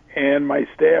 and my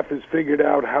staff has figured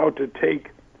out how to take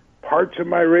parts of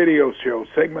my radio show,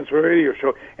 segments of my radio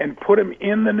show, and put them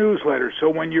in the newsletter. So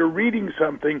when you're reading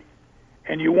something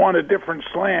and you want a different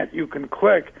slant, you can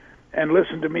click and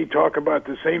listen to me talk about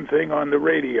the same thing on the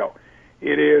radio.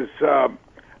 It is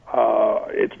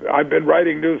I've been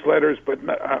writing newsletters, but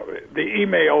the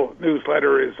email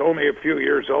newsletter is only a few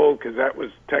years old because that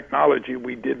was technology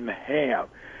we didn't have.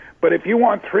 But if you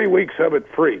want 3 weeks of it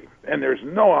free, and there's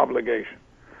no obligation,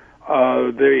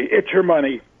 It's Your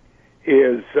Money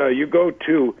is you go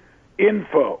to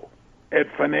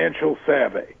info@Financial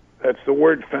Savvy. That's the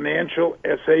word financial,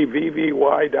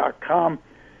 SAVVY.com.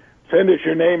 Send us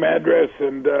your name, address,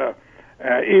 and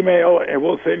email, and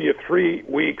we'll send you 3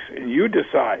 weeks, and you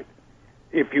decide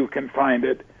if you can find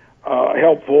it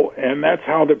helpful. And that's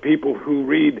how the people who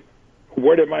read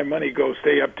Where Did My Money Go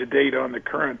stay up to date on the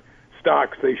current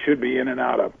stocks they should be in and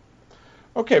out of.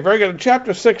 Okay, very good. In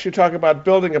Chapter 6, you talk about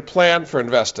building a plan for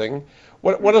investing.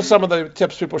 What are some of the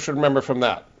tips people should remember from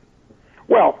that?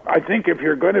 Well, I think if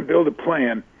you're going to build a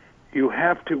plan, you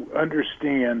have to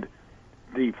understand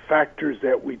the factors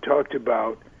that we talked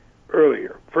about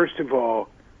earlier. First of all,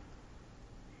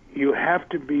 you have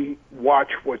to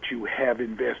watch what you have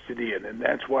invested in, and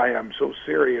that's why I'm so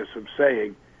serious of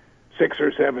saying 6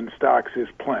 or 7 stocks is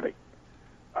plenty,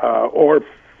 or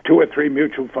 2 or 3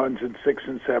 mutual funds and 6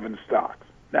 and 7 stocks.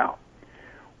 Now,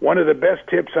 one of the best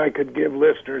tips I could give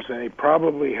listeners, and they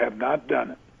probably have not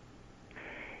done it,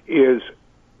 is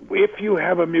if you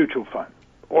have a mutual fund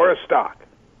or a stock,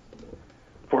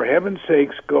 for heaven's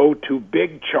sakes, go to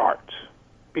Big Charts,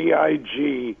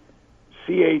 BIGCHARTS,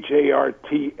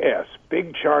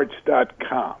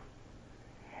 bigcharts.com.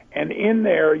 And in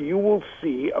there, you will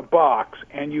see a box,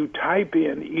 and you type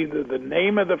in either the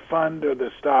name of the fund or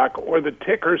the stock or the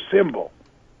ticker symbol.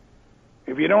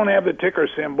 If you don't have the ticker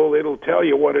symbol, it'll tell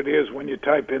you what it is when you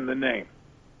type in the name.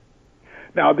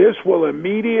 Now, this will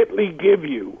immediately give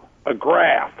you a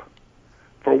graph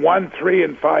for 1, 3,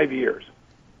 and 5 years.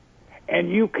 And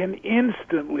you can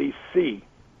instantly see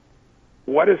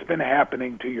what has been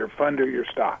happening to your fund or your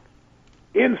stock.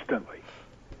 Instantly.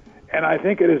 And I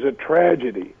think it is a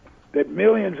tragedy that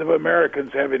millions of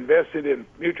Americans have invested in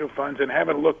mutual funds and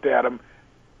haven't looked at them,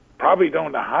 probably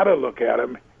don't know how to look at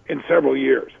them in several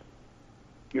years.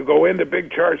 You go into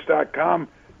bigcharts.com,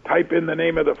 type in the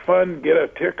name of the fund, get a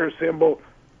ticker symbol,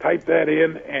 type that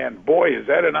in, and boy, is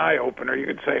that an eye-opener. You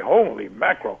could say, holy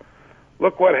mackerel,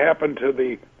 look what happened to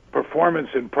the performance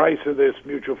and price of this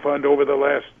mutual fund over the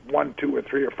last 1, 2, or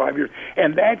 3, or 5 years.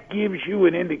 And that gives you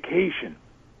an indication,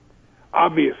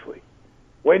 obviously,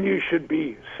 when you should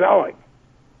be selling,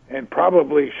 and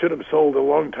probably should have sold a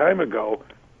long time ago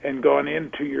and gone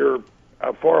into your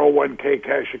 401k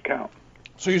cash account.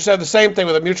 So you said the same thing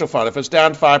with a mutual fund. If it's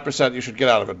down 5%, you should get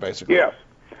out of it, basically. Yes.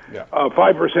 Yeah.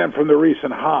 5% from the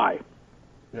recent high.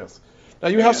 Yes. Now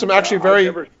you have some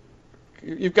actually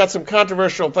you've got some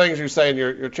controversial things you say in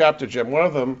your chapter, Jim. One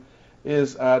of them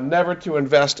is never to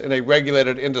invest in a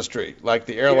regulated industry like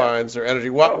the airlines or energy.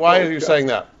 Why are you saying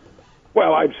that?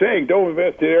 Well, I'm saying don't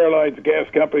invest in airlines, gas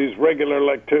companies, regular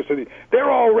electricity. They're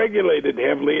all regulated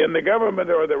heavily, and the government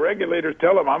or the regulators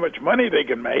tell them how much money they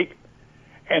can make.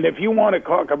 And if you want to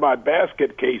talk about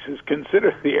basket cases,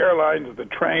 consider the airlines, the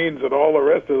trains, and all the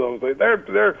rest of those.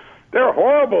 They're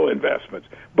horrible investments.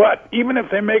 But even if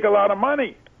they make a lot of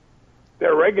money,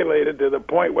 they're regulated to the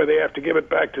point where they have to give it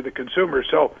back to the consumer.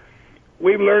 So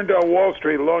we've learned on Wall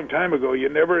Street a long time ago, you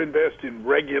never invest in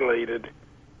regulated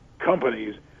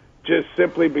companies just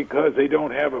simply because they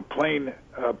don't have a playing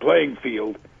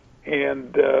field,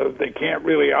 and they can't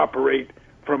really operate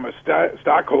from a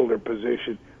stockholder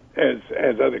position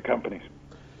as other companies.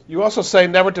 You also say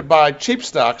never to buy cheap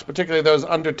stocks, particularly those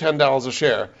under $10 a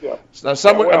share. Yeah. Now,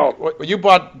 you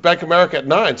bought Bank of America at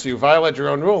 9, so you violated your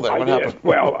own rule there. What happened?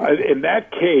 Well, in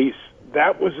that case,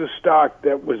 that was a stock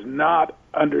that was not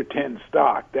under 10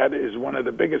 stock. That is one of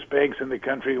the biggest banks in the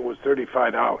country. It was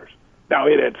 $35. Now,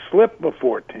 it had slipped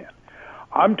before 10.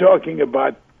 I'm talking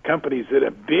about companies that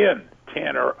have been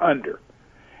 10 or under,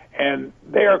 and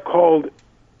they are called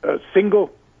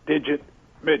single-digit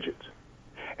midgets.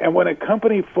 And when a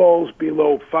company falls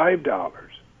below $5,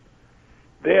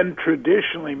 then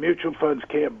traditionally mutual funds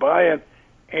can't buy it,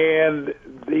 and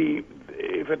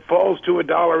if it falls to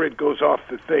 $1, it goes off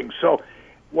the thing. So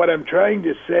what I'm trying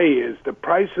to say is the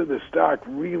price of the stock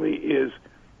really is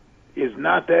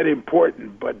not that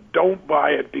important, but don't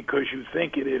buy it because you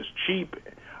think it is cheap.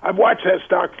 I've watched that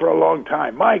stock for a long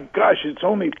time. My gosh, it's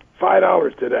only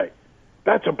 $5 today.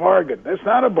 That's a bargain. That's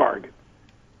not a bargain.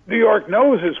 New York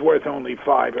knows it's worth only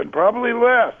 $5 and probably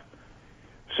less.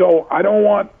 So I don't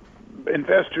want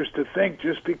investors to think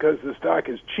just because the stock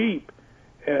is cheap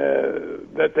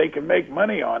that they can make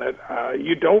money on it.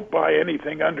 You don't buy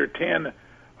anything under 10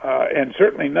 and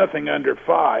certainly nothing under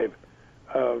 5.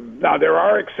 Now, there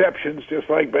are exceptions, just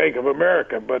like Bank of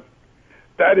America, but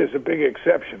that is a big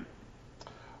exception.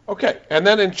 Okay, and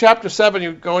then in Chapter 7,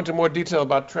 you go into more detail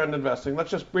about trend investing.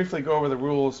 Let's just briefly go over the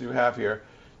rules you have here.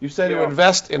 You say to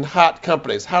invest in hot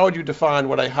companies. How would you define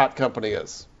what a hot company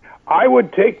is? I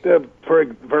would take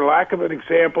for lack of an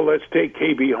example, let's take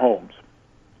KB Homes.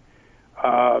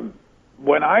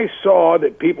 When I saw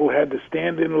that people had to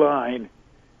stand in line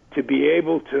to be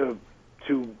able to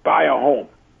buy a home,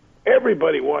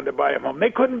 everybody wanted to buy a home.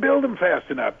 They couldn't build them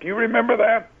fast enough. Do you remember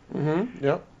that? Mm-hmm.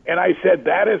 Yeah. And I said,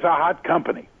 that is a hot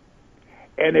company.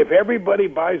 And if everybody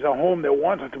buys a home that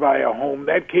wants to buy a home,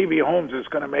 that KB Homes is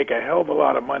going to make a hell of a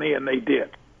lot of money, and they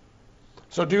did.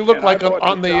 So do you look like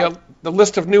on the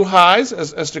list of new highs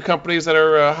as to companies that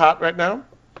are hot right now?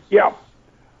 Yeah.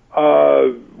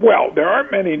 Well, there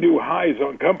aren't many new highs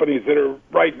on companies that are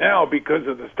right now because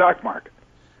of the stock market.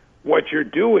 What you're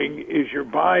doing is you're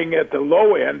buying at the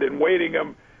low end and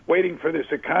waiting for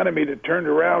this economy to turn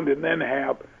around and then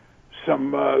have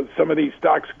some of these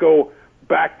stocks go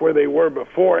back where they were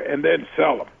before and then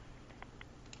sell them.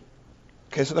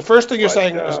 Okay, so the first thing you're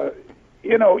saying is...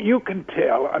 you can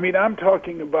tell. I mean, I'm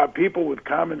talking about people with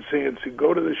common sense who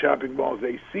go to the shopping malls.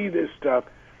 They see this stuff.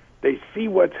 They see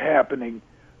what's happening.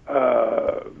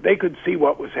 They could see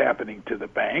what was happening to the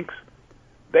banks.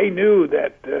 They knew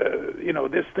that,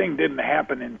 this thing didn't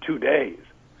happen in 2 days.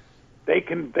 They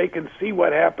can see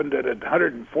what happened at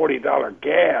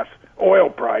 $140 oil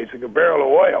price, like a barrel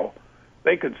of oil.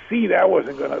 They could see that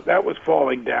was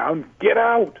falling down. Get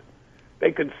out.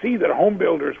 They could see that home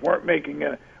builders were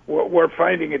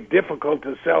finding it difficult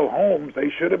to sell homes.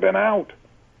 They should have been out.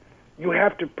 You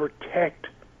have to protect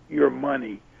your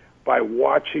money by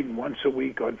watching once a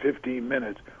week on 15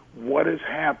 minutes what is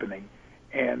happening,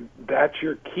 and that's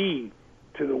your key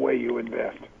to the way you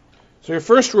invest. So your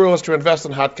first rule is to invest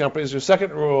in hot companies. Your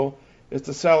second rule is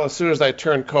to sell as soon as they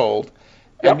turn cold.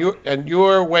 Yep. And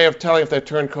your way of telling if they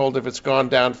turn cold if it's gone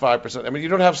down 5%. I mean, you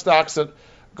don't have stocks that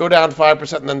go down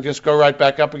 5% and then just go right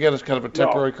back up again. It's kind of a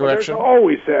temporary correction. There's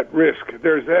always that risk.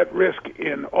 There's that risk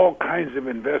in all kinds of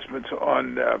investments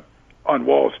on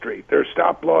Wall Street. There's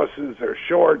stop losses, there's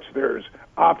shorts, there's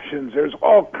options, there's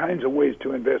all kinds of ways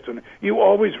to invest in it. You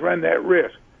always run that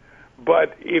risk.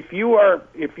 But if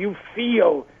you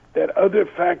feel that other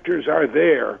factors are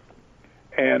there,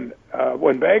 and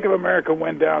when Bank of America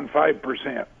went down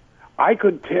 5%, I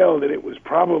could tell that it was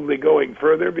probably going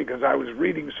further because I was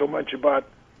reading so much about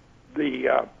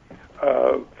the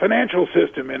financial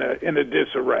system in a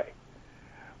disarray.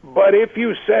 But if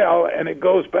you sell and it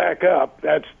goes back up,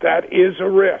 that is a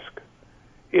risk.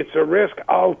 It's a risk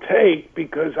I'll take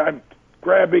because I'm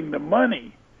grabbing the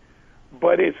money,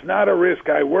 but it's not a risk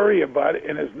I worry about,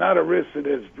 and it's not a risk that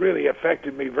has really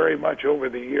affected me very much over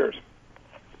the years.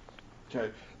 Okay.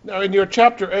 Now, in your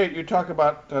Chapter 8, you talk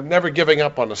about never giving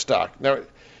up on a stock. Now,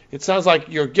 it sounds like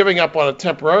you're giving up on it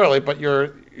temporarily, but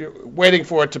you're waiting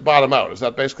for it to bottom out. Is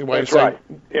that basically why you're saying? That's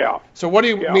right. Yeah. So what do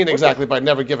you mean exactly by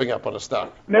never giving up on a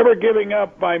stock? Never giving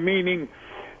up by meaning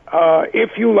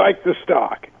if you like the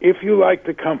stock, if you like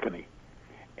the company,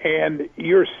 and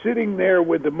you're sitting there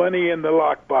with the money in the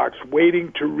lockbox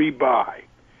waiting to rebuy,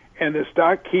 and the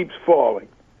stock keeps falling,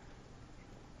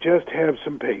 just have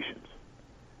some patience.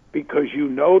 Because you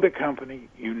know the company,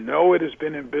 you know it has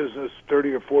been in business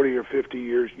 30 or 40 or 50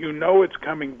 years, you know it's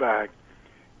coming back,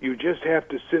 you just have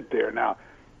to sit there. Now,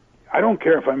 I don't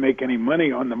care if I make any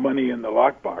money on the money in the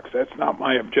lockbox. That's not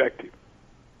my objective.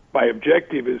 My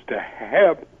objective is to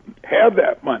have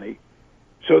that money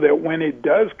so that when it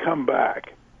does come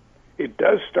back, it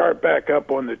does start back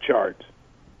up on the charts,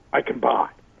 I can buy.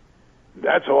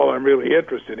 That's all I'm really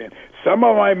interested in. Some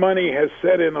of my money has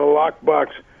sat in a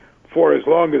lockbox for as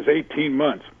long as 18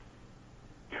 months,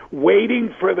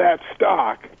 waiting for that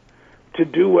stock to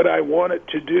do what I want it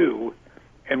to do.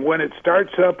 And when it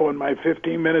starts up on my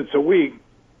 15 minutes a week,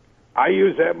 I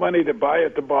use that money to buy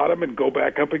at the bottom and go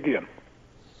back up again.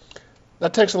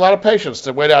 That takes a lot of patience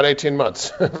to wait out 18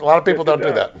 months. A lot of people don't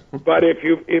do that. But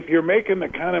if you're making the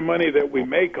kind of money that we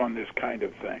make on this kind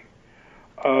of thing,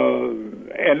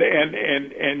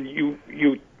 and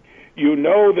you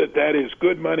know that is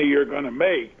good money you're going to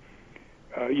make,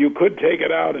 you could take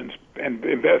it out and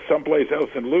invest someplace else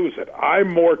and lose it.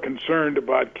 I'm more concerned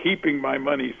about keeping my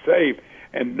money safe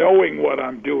and knowing what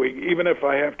I'm doing, even if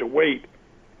I have to wait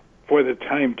for the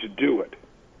time to do it.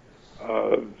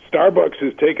 Starbucks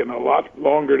has taken a lot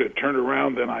longer to turn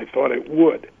around than I thought it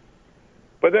would.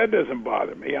 But that doesn't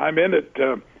bother me. I'm in at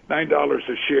 $9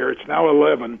 a share. It's now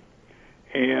 $11.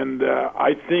 And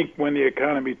I think when the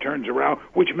economy turns around,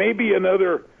 which may be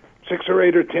another 6 or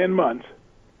 8 or 10 months,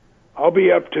 I'll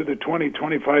be up to the $20,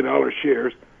 $25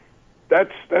 shares.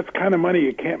 That's kind of money.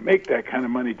 You can't make that kind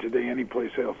of money today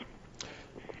anyplace else.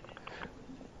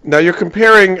 Now, you're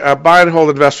comparing buy and hold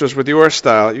investors with your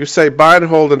style. You say buy and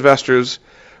hold investors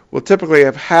will typically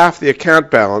have half the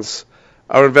account balance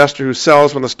of an investor who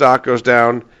sells when the stock goes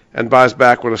down and buys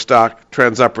back when a stock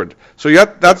trends upward. So you're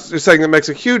saying that makes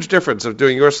a huge difference of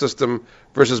doing your system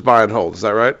versus buy and hold. Is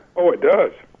that right? Oh, it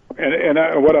does. And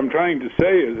what I'm trying to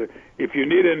say is that if you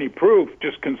need any proof,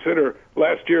 just consider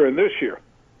last year and this year.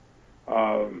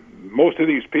 Most of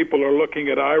these people are looking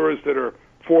at IRAs that are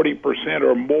 40%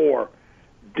 or more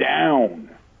down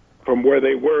from where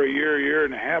they were a year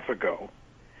and a half ago.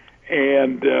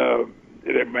 And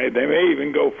they may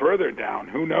even go further down.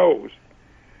 Who knows?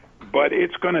 But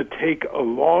it's going to take a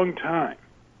long time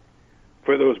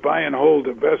for those buy and hold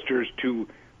investors to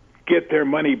get their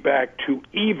money back to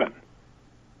even,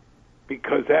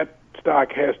 because that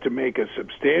stock has to make a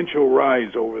substantial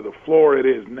rise over the floor it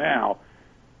is now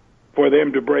for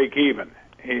them to break even.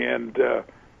 And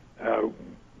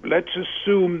let's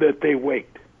assume that they wait.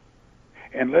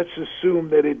 And let's assume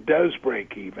that it does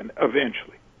break even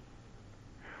eventually.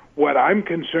 What I'm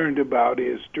concerned about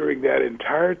is during that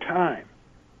entire time,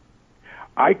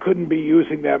 I couldn't be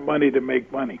using that money to make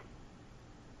money.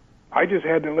 I just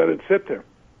had to let it sit there.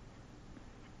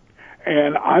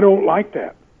 And I don't like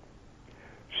that.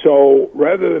 So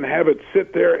rather than have it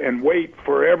sit there and wait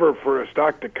forever for a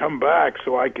stock to come back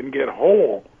so I can get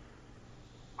whole,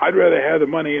 I'd rather have the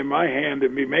money in my hand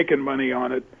and be making money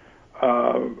on it.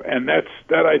 And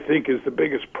that I think is the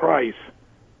biggest price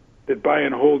that buy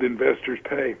and hold investors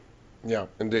pay. Yeah,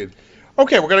 indeed.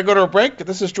 Okay, we're going to go to a break.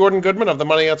 This is Jordan Goodman of the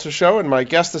Money Answer Show, and my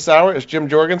guest this hour is Jim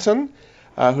Jorgensen,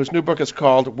 whose new book is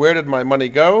called Where Did My Money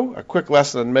Go? A Quick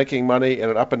Lesson in Making Money in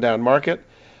an Up and Down Market.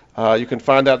 You can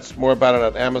find out more about it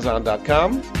at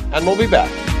Amazon.com, and we'll be back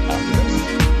after this.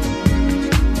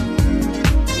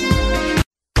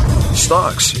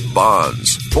 Stocks,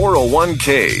 bonds,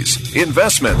 401ks,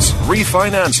 investments,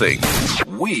 refinancing.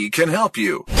 We can help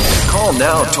you. Call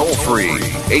now toll free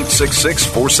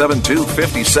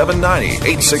 866-472-5790.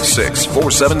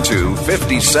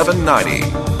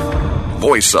 866-472-5790.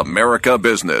 Voice America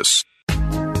Business.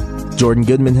 Jordan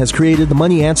Goodman has created the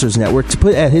Money Answers Network to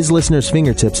put at his listeners'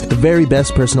 fingertips the very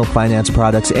best personal finance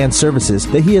products and services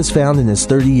that he has found in his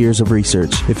 30 years of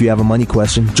research. If you have a money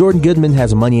question, Jordan Goodman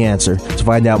has a money answer. To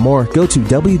find out more, go to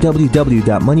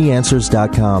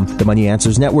www.moneyanswers.com. The Money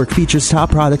Answers Network features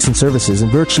top products and services in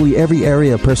virtually every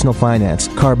area of personal finance,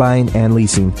 car buying and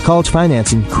leasing, college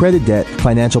financing, credit debt,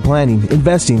 financial planning,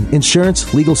 investing,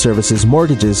 insurance, legal services,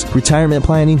 mortgages, retirement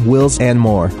planning, wills, and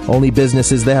more. Only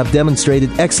businesses that have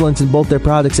demonstrated excellence in both their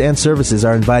products and services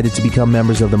are invited to become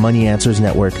members of the Money Answers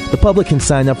Network. The public can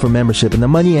sign up for membership in the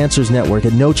Money Answers Network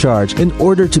at no charge in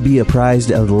order to be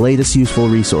apprised of the latest useful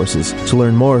resources. To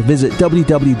learn more, visit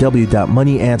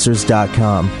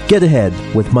www.moneyanswers.com. Get ahead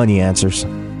with Money Answers.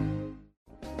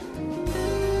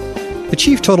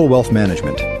 Achieve Total Wealth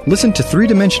Management. Listen to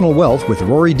Three-Dimensional Wealth with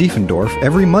Rory Diefendorf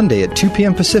every Monday at 2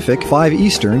 p.m. Pacific, 5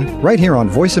 Eastern, right here on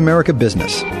Voice America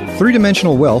Business.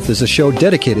 Three-Dimensional Wealth is a show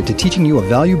dedicated to teaching you a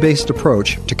value-based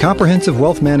approach to comprehensive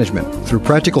wealth management through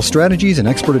practical strategies and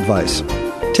expert advice.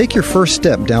 Take your first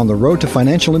step down the road to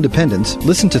financial independence.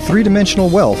 Listen to Three-Dimensional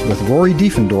Wealth with Rory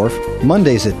Diefendorf,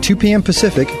 Mondays at 2 p.m.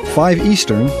 Pacific, 5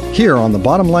 Eastern, here on the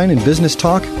Bottom Line in Business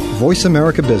Talk, Voice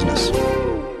America Business.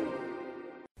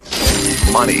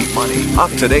 Money.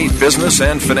 Up-to-date business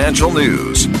and financial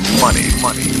news. Money.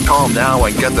 Call now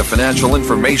and get the financial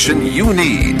information you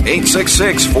need.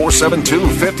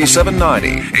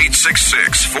 866-472-5790.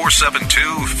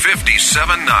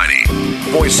 866-472-5790.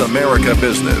 Voice America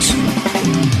Business.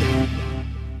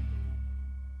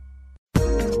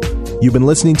 You've been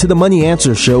listening to the Money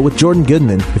Answer Show with Jordan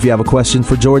Goodman. If you have a question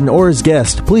for Jordan or his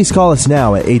guest, please call us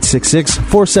now at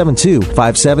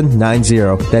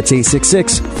 866-472-5790. That's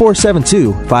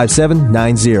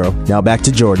 866-472-5790. Now back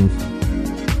to Jordan.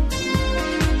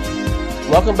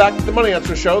 Welcome back to the Money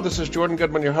Answer Show. This is Jordan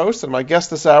Goodman, your host, and my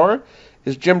guest this hour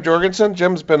is Jim Jorgensen.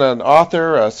 Jim's been an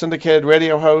author, a syndicated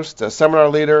radio host, a seminar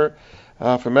leader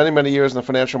for many, many years in the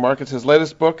financial markets. His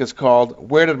latest book is called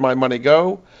Where Did My Money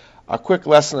Go? A Quick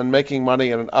Lesson in Making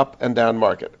Money in an Up and Down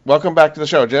Market. Welcome back to the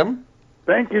show, Jim.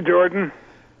 Thank you, Jordan.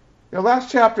 Your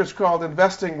last chapter is called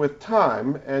Investing with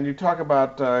Time, and you talk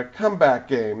about comeback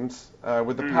gains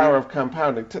with the power of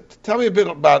compounding. Tell me a bit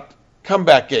about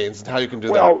comeback gains and how you can do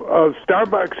that. Well,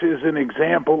 Starbucks is an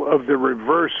example of the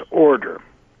reverse order.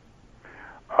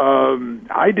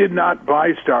 I did not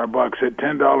buy Starbucks at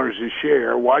 $10 a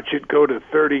share, watch it go to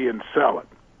 $30 and sell it.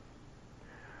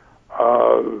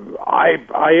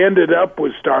 I ended up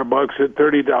with Starbucks at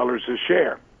 $30 a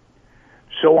share.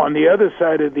 So on the other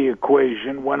side of the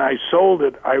equation, when I sold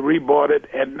it, I rebought it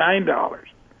at $9.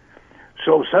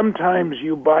 So sometimes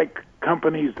you buy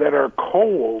companies that are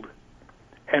cold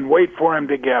and wait for them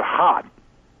to get hot.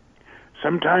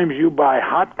 Sometimes you buy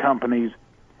hot companies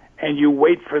and you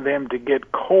wait for them to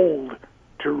get cold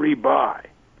to rebuy.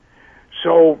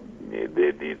 So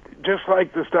just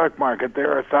like the stock market,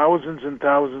 there are thousands and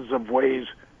thousands of ways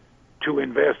to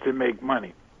invest and make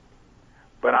money.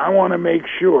 But I want to make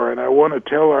sure, and I want to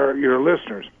tell your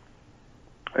listeners,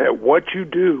 that what you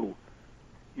do,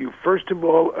 you first of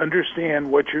all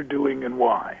understand what you're doing and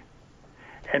why.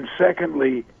 And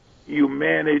secondly, you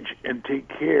manage and take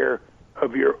care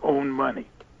of your own money.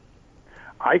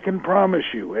 I can promise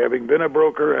you, having been a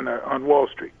broker on Wall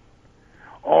Street,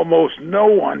 almost no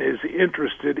one is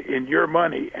interested in your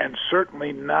money, and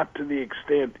certainly not to the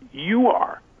extent you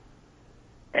are.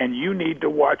 And you need to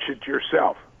watch it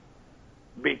yourself,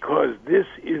 because this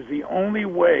is the only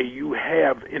way you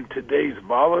have in today's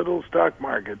volatile stock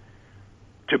market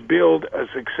to build a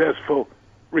successful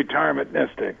retirement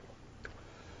nest egg.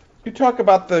 You talk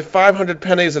about the 500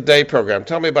 pennies a day program.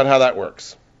 Tell me about how that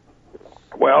works.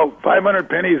 Well, 500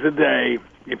 pennies a day,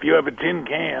 if you have a tin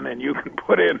can and you can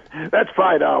put in, that's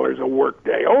 $5 a work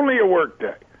day, only a work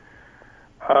day.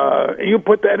 You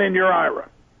put that in your IRA.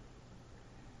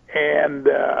 And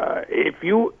if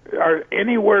you are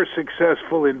anywhere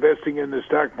successful investing in the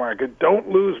stock market, don't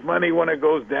lose money when it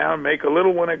goes down, make a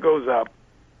little when it goes up,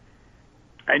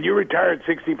 and you retire at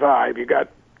 65, you got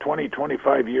 20,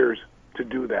 25 years to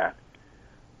do that.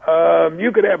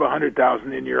 You could have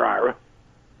 $100,000 in your IRA.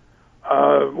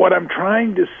 What I'm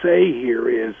trying to say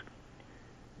here is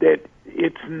that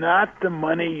it's not the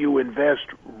money you invest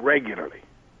regularly.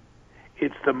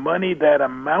 It's the money that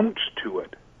amounts to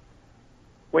it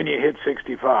when you hit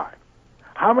 65.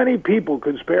 How many people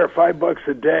could spare $5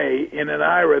 a day in an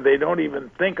IRA they don't even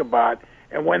think about,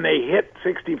 and when they hit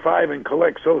 65 and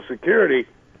collect Social Security,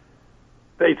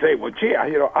 they say, well, gee,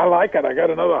 I like it. I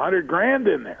got another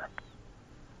 $100,000 in there.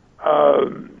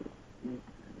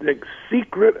 The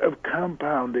secret of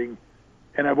compounding,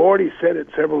 and I've already said it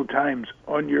several times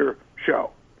on your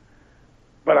show,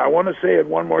 but I want to say it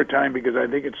one more time because I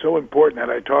think it's so important that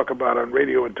I talk about on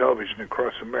radio and television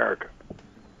across America.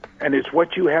 And it's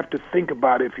what you have to think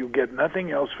about if you get nothing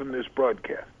else from this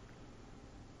broadcast.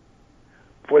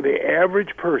 For the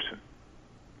average person,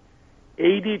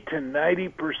 80 to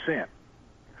 90%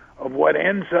 of what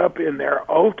ends up in their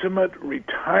ultimate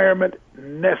retirement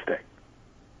nest egg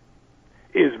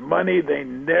is money they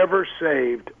never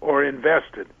saved or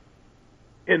invested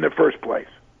in the first place.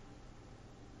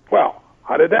 Well,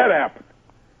 how did that happen?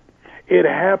 It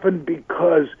happened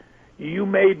because you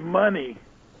made money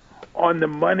on the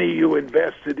money you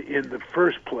invested in the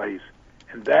first place,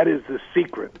 and that is the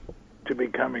secret to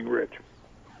becoming rich.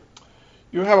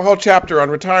 You have a whole chapter on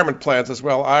retirement plans as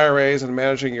well, IRAs and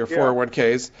managing your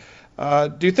 401ks.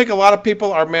 Do you think a lot of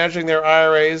people are managing their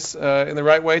IRAs in the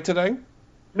right way today?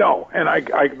 No, and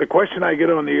the question I get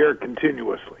on the air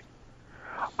continuously.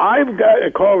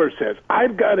 A caller says,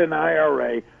 I've got an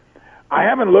IRA. I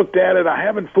haven't looked at it. I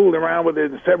haven't fooled around with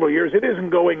it in several years. It isn't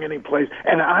going anyplace,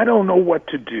 and I don't know what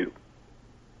to do.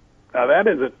 Now, that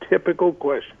is a typical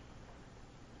question.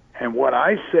 And what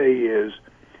I say is,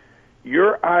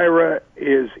 your IRA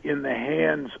is in the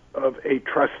hands of a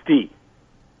trustee.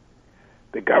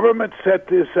 The government set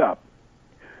this up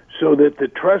so that the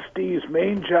trustee's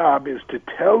main job is to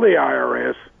tell the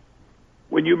IRS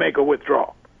when you make a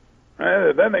withdrawal.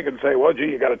 Then they can say, well,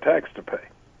 gee, you got a tax to pay.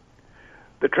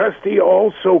 The trustee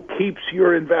also keeps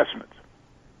your investments.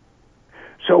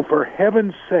 So for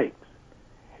heaven's sake,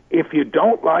 if you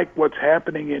don't like what's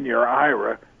happening in your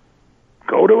IRA,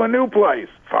 go to a new place,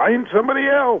 find somebody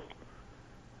else,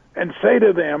 and say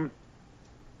to them,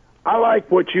 I like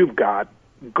what you've got.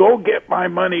 Go get my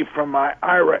money from my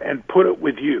IRA and put it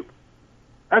with you.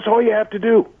 That's all you have to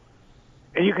do.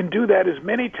 And you can do that as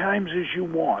many times as you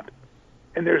want,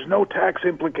 and there's no tax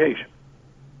implication.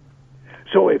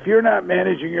 So if you're not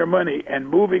managing your money and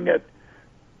moving it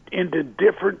into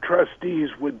different trustees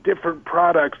with different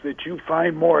products that you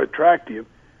find more attractive,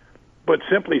 but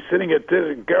simply sitting at this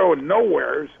and going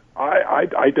nowheres,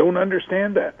 I don't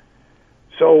understand that.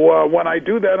 So when I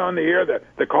do that on the air,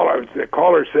 the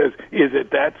caller says, is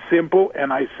it that simple?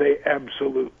 And I say,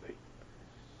 absolutely.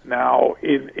 Now,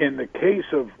 in the case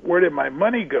of where did my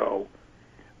money go,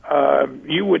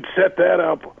 you would set that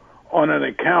up on an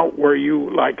account where you,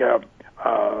 like a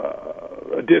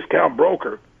discount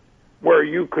broker, where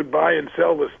you could buy and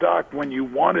sell the stock when you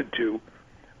wanted to,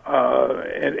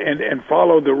 and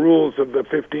follow the rules of the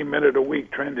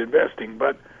 15-minute-a-week trend investing.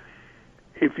 But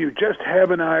if you just have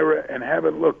an IRA and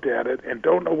haven't looked at it and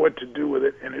don't know what to do with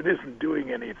it and it isn't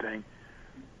doing anything,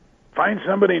 Find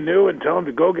somebody new and tell them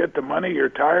to go get the money. You're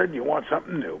tired and you want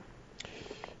something new.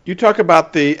 You talk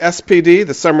about the SPD,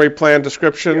 the Summary Plan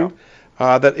Description,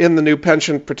 that in the new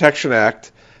Pension Protection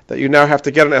Act, that you now have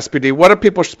to get an SPD. What are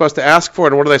people supposed to ask for,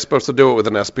 and what are they supposed to do with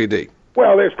an SPD?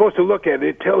 Well, they're supposed to look at it.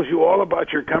 It tells you all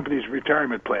about your company's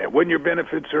retirement plan, when your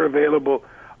benefits are available,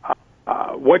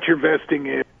 what your vesting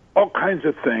is, all kinds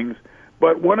of things.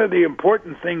 But one of the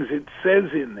important things it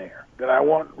says in there that I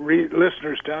want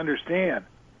listeners to understand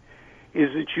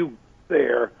is that you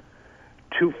there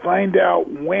to find out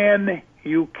when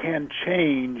you can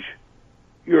change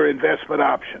your investment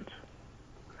options.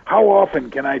 How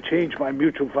often can I change my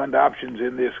mutual fund options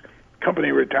in this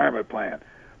company retirement plan?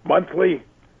 Monthly,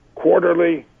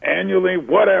 quarterly, annually,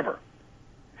 whatever.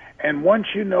 And once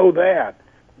you know that,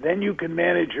 then you can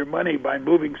manage your money by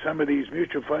moving some of these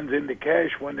mutual funds into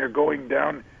cash when they're going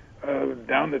down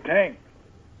the tank.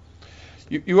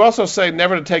 You also say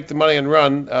never to take the money and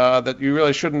run, that you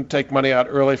really shouldn't take money out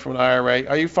early from an IRA.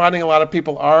 Are you finding a lot of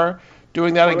people are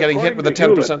doing that and getting hit with a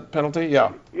 10% penalty?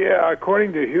 Yeah. Yeah,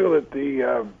 according to Hewlett,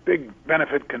 the big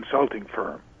benefit consulting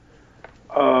firm.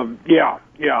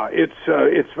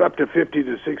 It's up to 50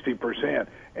 to 60%,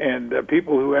 and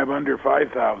people who have under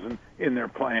 5,000 in their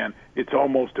plan, it's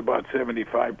almost about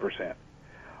 75%.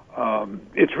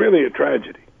 It's really a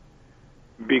tragedy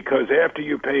because after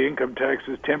you pay income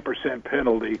taxes, 10%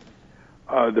 penalty,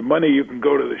 the money you can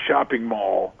go to the shopping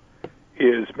mall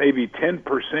is maybe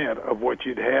 10% of what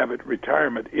you'd have at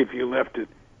retirement if you left it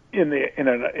in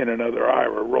another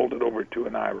IRA, rolled it over to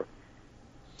an IRA.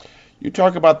 You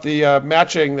talk about the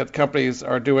matching that companies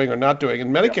are doing or not doing.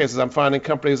 In many cases, I'm finding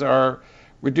companies are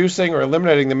reducing or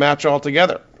eliminating the match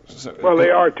altogether. Well,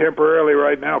 they are temporarily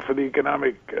right now for the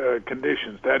economic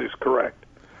conditions. That is correct.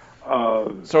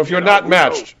 So if you're not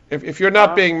matched, if you're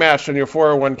not being matched in your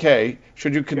 401k,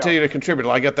 should you continue to contribute?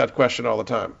 I get that question all the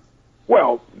time.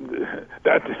 Well,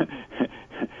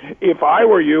 if I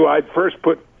were you, I'd first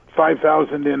put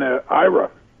 $5,000 in an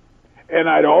IRA, and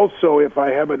I'd also, if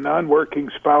I have a non-working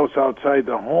spouse outside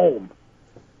the home,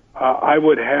 I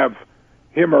would have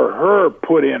him or her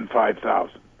put in $5,000,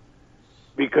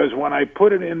 because when I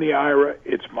put it in the IRA,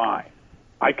 it's mine.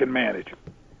 I can manage it.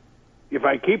 If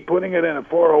I keep putting it in a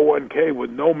 401k with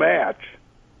no match,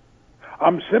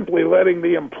 I'm simply letting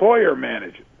the employer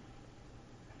manage it.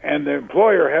 And the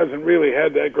employer hasn't really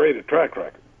had that great a track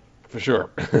record. For sure.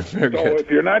 Very so good.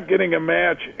 If you're not getting a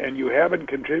match and you haven't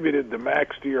contributed the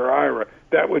max to your IRA,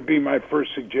 that would be my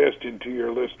first suggestion to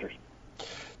your listeners.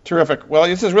 Terrific. Well,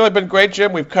 this has really been great,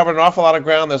 Jim. We've covered an awful lot of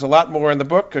ground. There's a lot more in the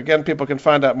book. Again, people can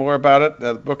find out more about it.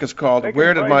 The book is called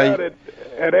Where Did My...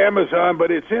 At Amazon,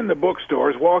 but it's in the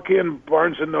bookstores. Walk in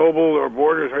Barnes & Noble or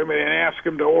Borders or anybody and ask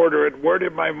them to order it. Where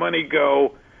Did My Money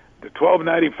Go? The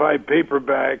 $12.95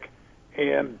 paperback.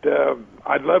 And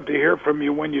I'd love to hear from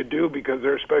you when you do, because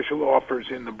there are special offers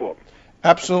in the book.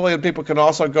 Absolutely, and people can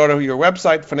also go to your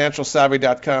website,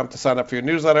 financialsavvy.com, to sign up for your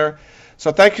newsletter.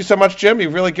 So thank you so much, Jim.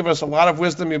 You've really given us a lot of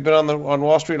wisdom. You've been on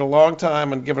Wall Street a long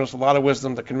time and given us a lot of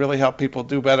wisdom that can really help people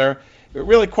do better. A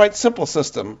really quite simple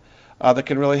system that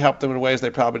can really help them in ways they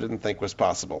probably didn't think was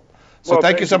possible. So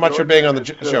thank you so much for being on the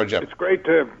show, Jim. It's great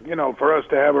to, for us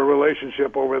to have a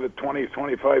relationship over the 20,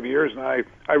 25 years, and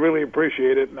I really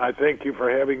appreciate it, and I thank you for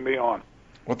having me on.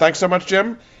 Well, thanks so much,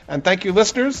 Jim, and thank you,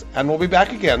 listeners, and we'll be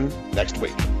back again next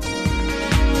week.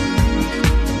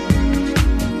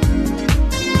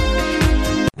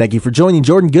 Thank you for joining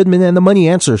Jordan Goodman and the Money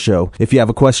Answer Show. If you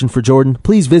have a question for Jordan,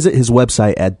 please visit his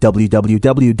website at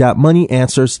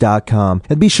www.moneyanswers.com.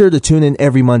 And be sure to tune in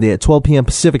every Monday at 12 p.m.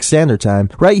 Pacific Standard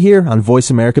Time right here on Voice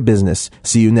America Business.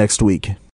 See you next week.